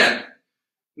 begin.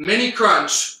 Mini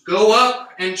crunch. Go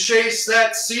up and chase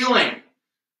that ceiling.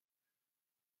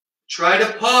 Try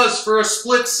to pause for a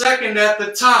split second at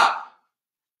the top.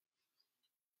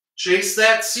 Chase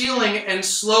that ceiling and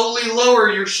slowly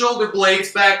lower your shoulder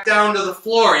blades back down to the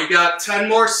floor. You got 10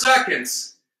 more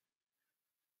seconds.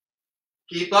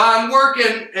 Keep on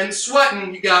working and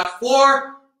sweating. You got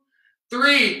 4,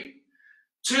 3,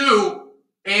 2,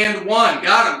 and 1.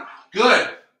 Got him. Good.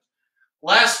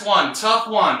 Last one. Tough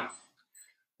one.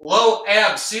 Low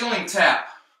ab ceiling tap.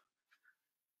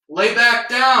 Lay back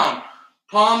down.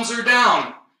 Palms are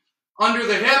down. Under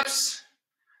the hips.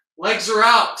 Legs are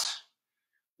out.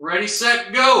 Ready,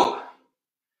 set, go.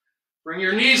 Bring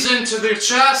your knees into the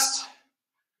chest.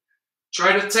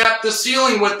 Try to tap the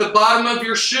ceiling with the bottom of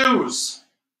your shoes.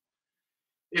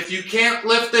 If you can't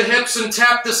lift the hips and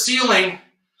tap the ceiling,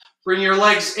 bring your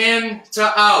legs in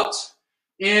to out,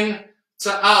 in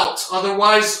to out.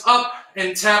 Otherwise, up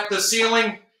and tap the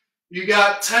ceiling. You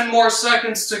got 10 more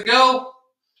seconds to go.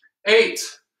 8,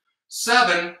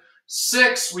 7,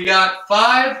 6. We got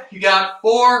 5. You got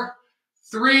 4,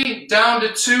 3, down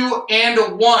to 2, and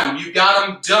a 1. You got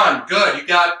them done. Good. You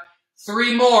got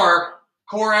 3 more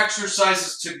core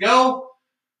exercises to go.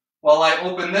 While I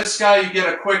open this guy, you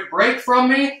get a quick break from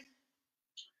me.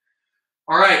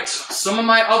 All right, some of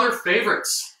my other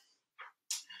favorites.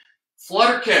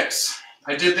 Flutter kicks.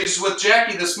 I did these with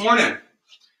Jackie this morning.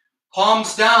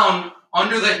 Palms down,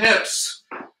 under the hips.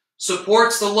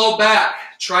 Supports the low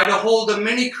back. Try to hold a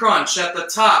mini crunch at the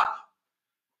top.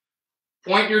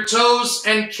 Point your toes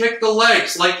and kick the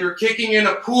legs like you're kicking in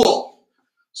a pool.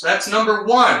 So that's number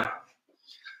 1.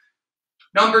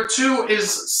 Number 2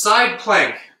 is side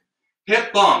plank.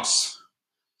 Hip bumps.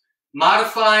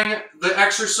 Modifying the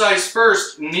exercise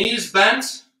first, knees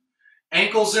bent,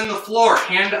 ankles in the floor,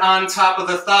 hand on top of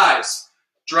the thighs.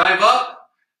 Drive up,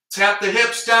 tap the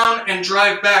hips down, and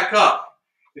drive back up.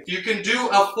 If you can do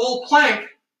a full plank,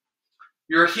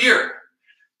 you're here.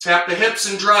 Tap the hips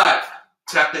and drive.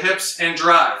 Tap the hips and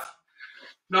drive.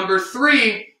 Number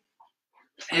 3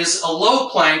 is a low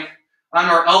plank on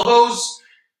our elbows.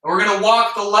 We're going to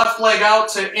walk the left leg out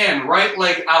to in, right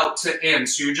leg out to in.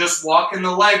 So you're just walking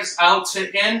the legs out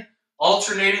to in,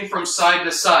 alternating from side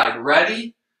to side.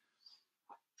 Ready?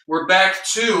 We're back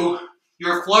to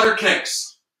your flutter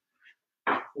kicks.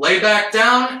 Lay back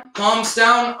down, palms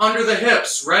down under the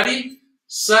hips. Ready,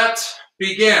 set,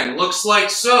 begin. Looks like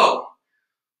so.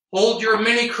 Hold your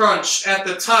mini crunch at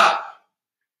the top.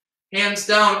 Hands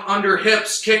down under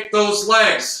hips, kick those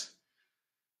legs.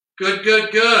 Good,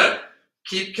 good, good.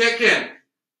 Keep kicking.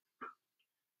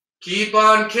 Keep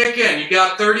on kicking. You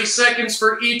got 30 seconds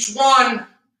for each one.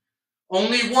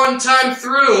 Only one time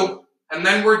through, and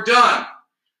then we're done.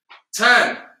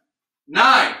 10,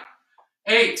 9,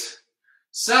 8,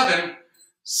 7,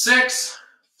 6,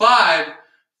 5,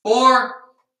 4,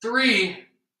 3,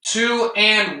 2,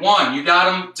 and 1. You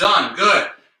got them done. Good.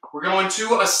 We're going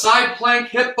to a side plank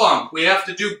hip bump. We have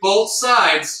to do both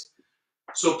sides.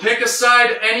 So pick a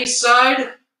side, any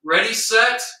side. Ready,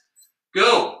 set,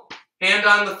 go. Hand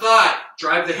on the thigh.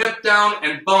 Drive the hip down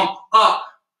and bump up.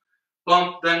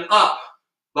 Bump, then up.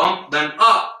 Bump, then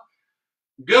up.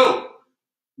 Go.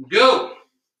 Go.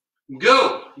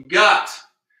 Go. You got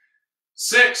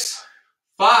 6,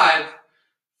 5,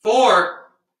 4,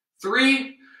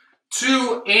 3,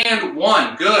 2, and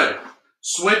 1. Good.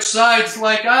 Switch sides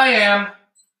like I am.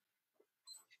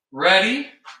 Ready,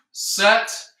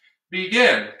 set,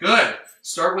 begin. Good.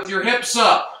 Start with your hips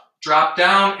up. Drop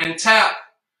down and tap.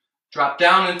 Drop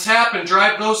down and tap and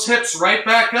drive those hips right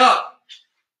back up.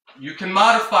 You can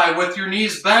modify with your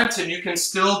knees bent and you can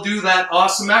still do that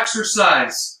awesome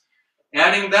exercise.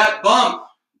 Adding that bump,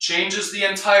 changes the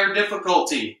entire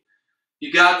difficulty.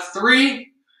 You got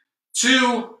 3,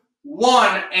 2,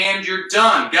 1, and you're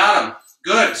done. Got them.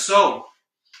 Good. So,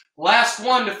 last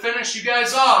one to finish you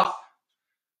guys off.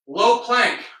 Low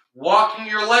plank, walking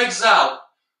your legs out,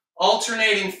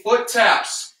 alternating foot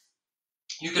taps.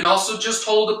 You can also just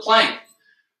hold a plank.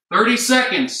 30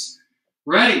 seconds.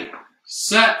 Ready,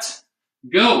 set,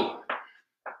 go.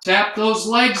 Tap those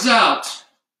legs out,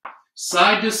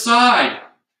 side to side.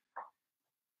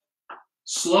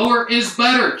 Slower is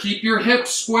better. Keep your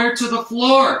hips square to the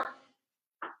floor.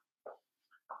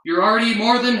 You're already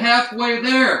more than halfway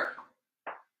there.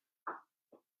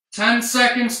 10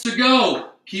 seconds to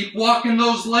go. Keep walking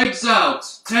those legs out.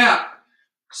 Tap,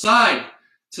 side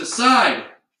to side.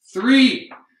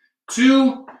 3,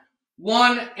 2,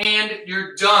 1, and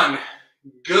you're done.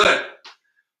 Good.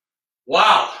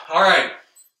 Wow. All right.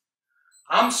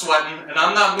 I'm sweating, and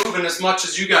I'm not moving as much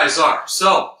as you guys are.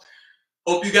 So,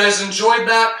 hope you guys enjoyed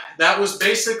that. That was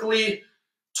basically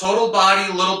total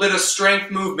body, a little bit of strength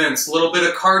movements, a little bit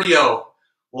of cardio,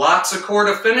 lots of core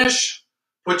to finish,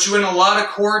 put you in a lot of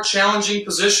core challenging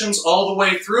positions all the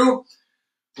way through.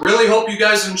 Really hope you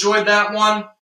guys enjoyed that one.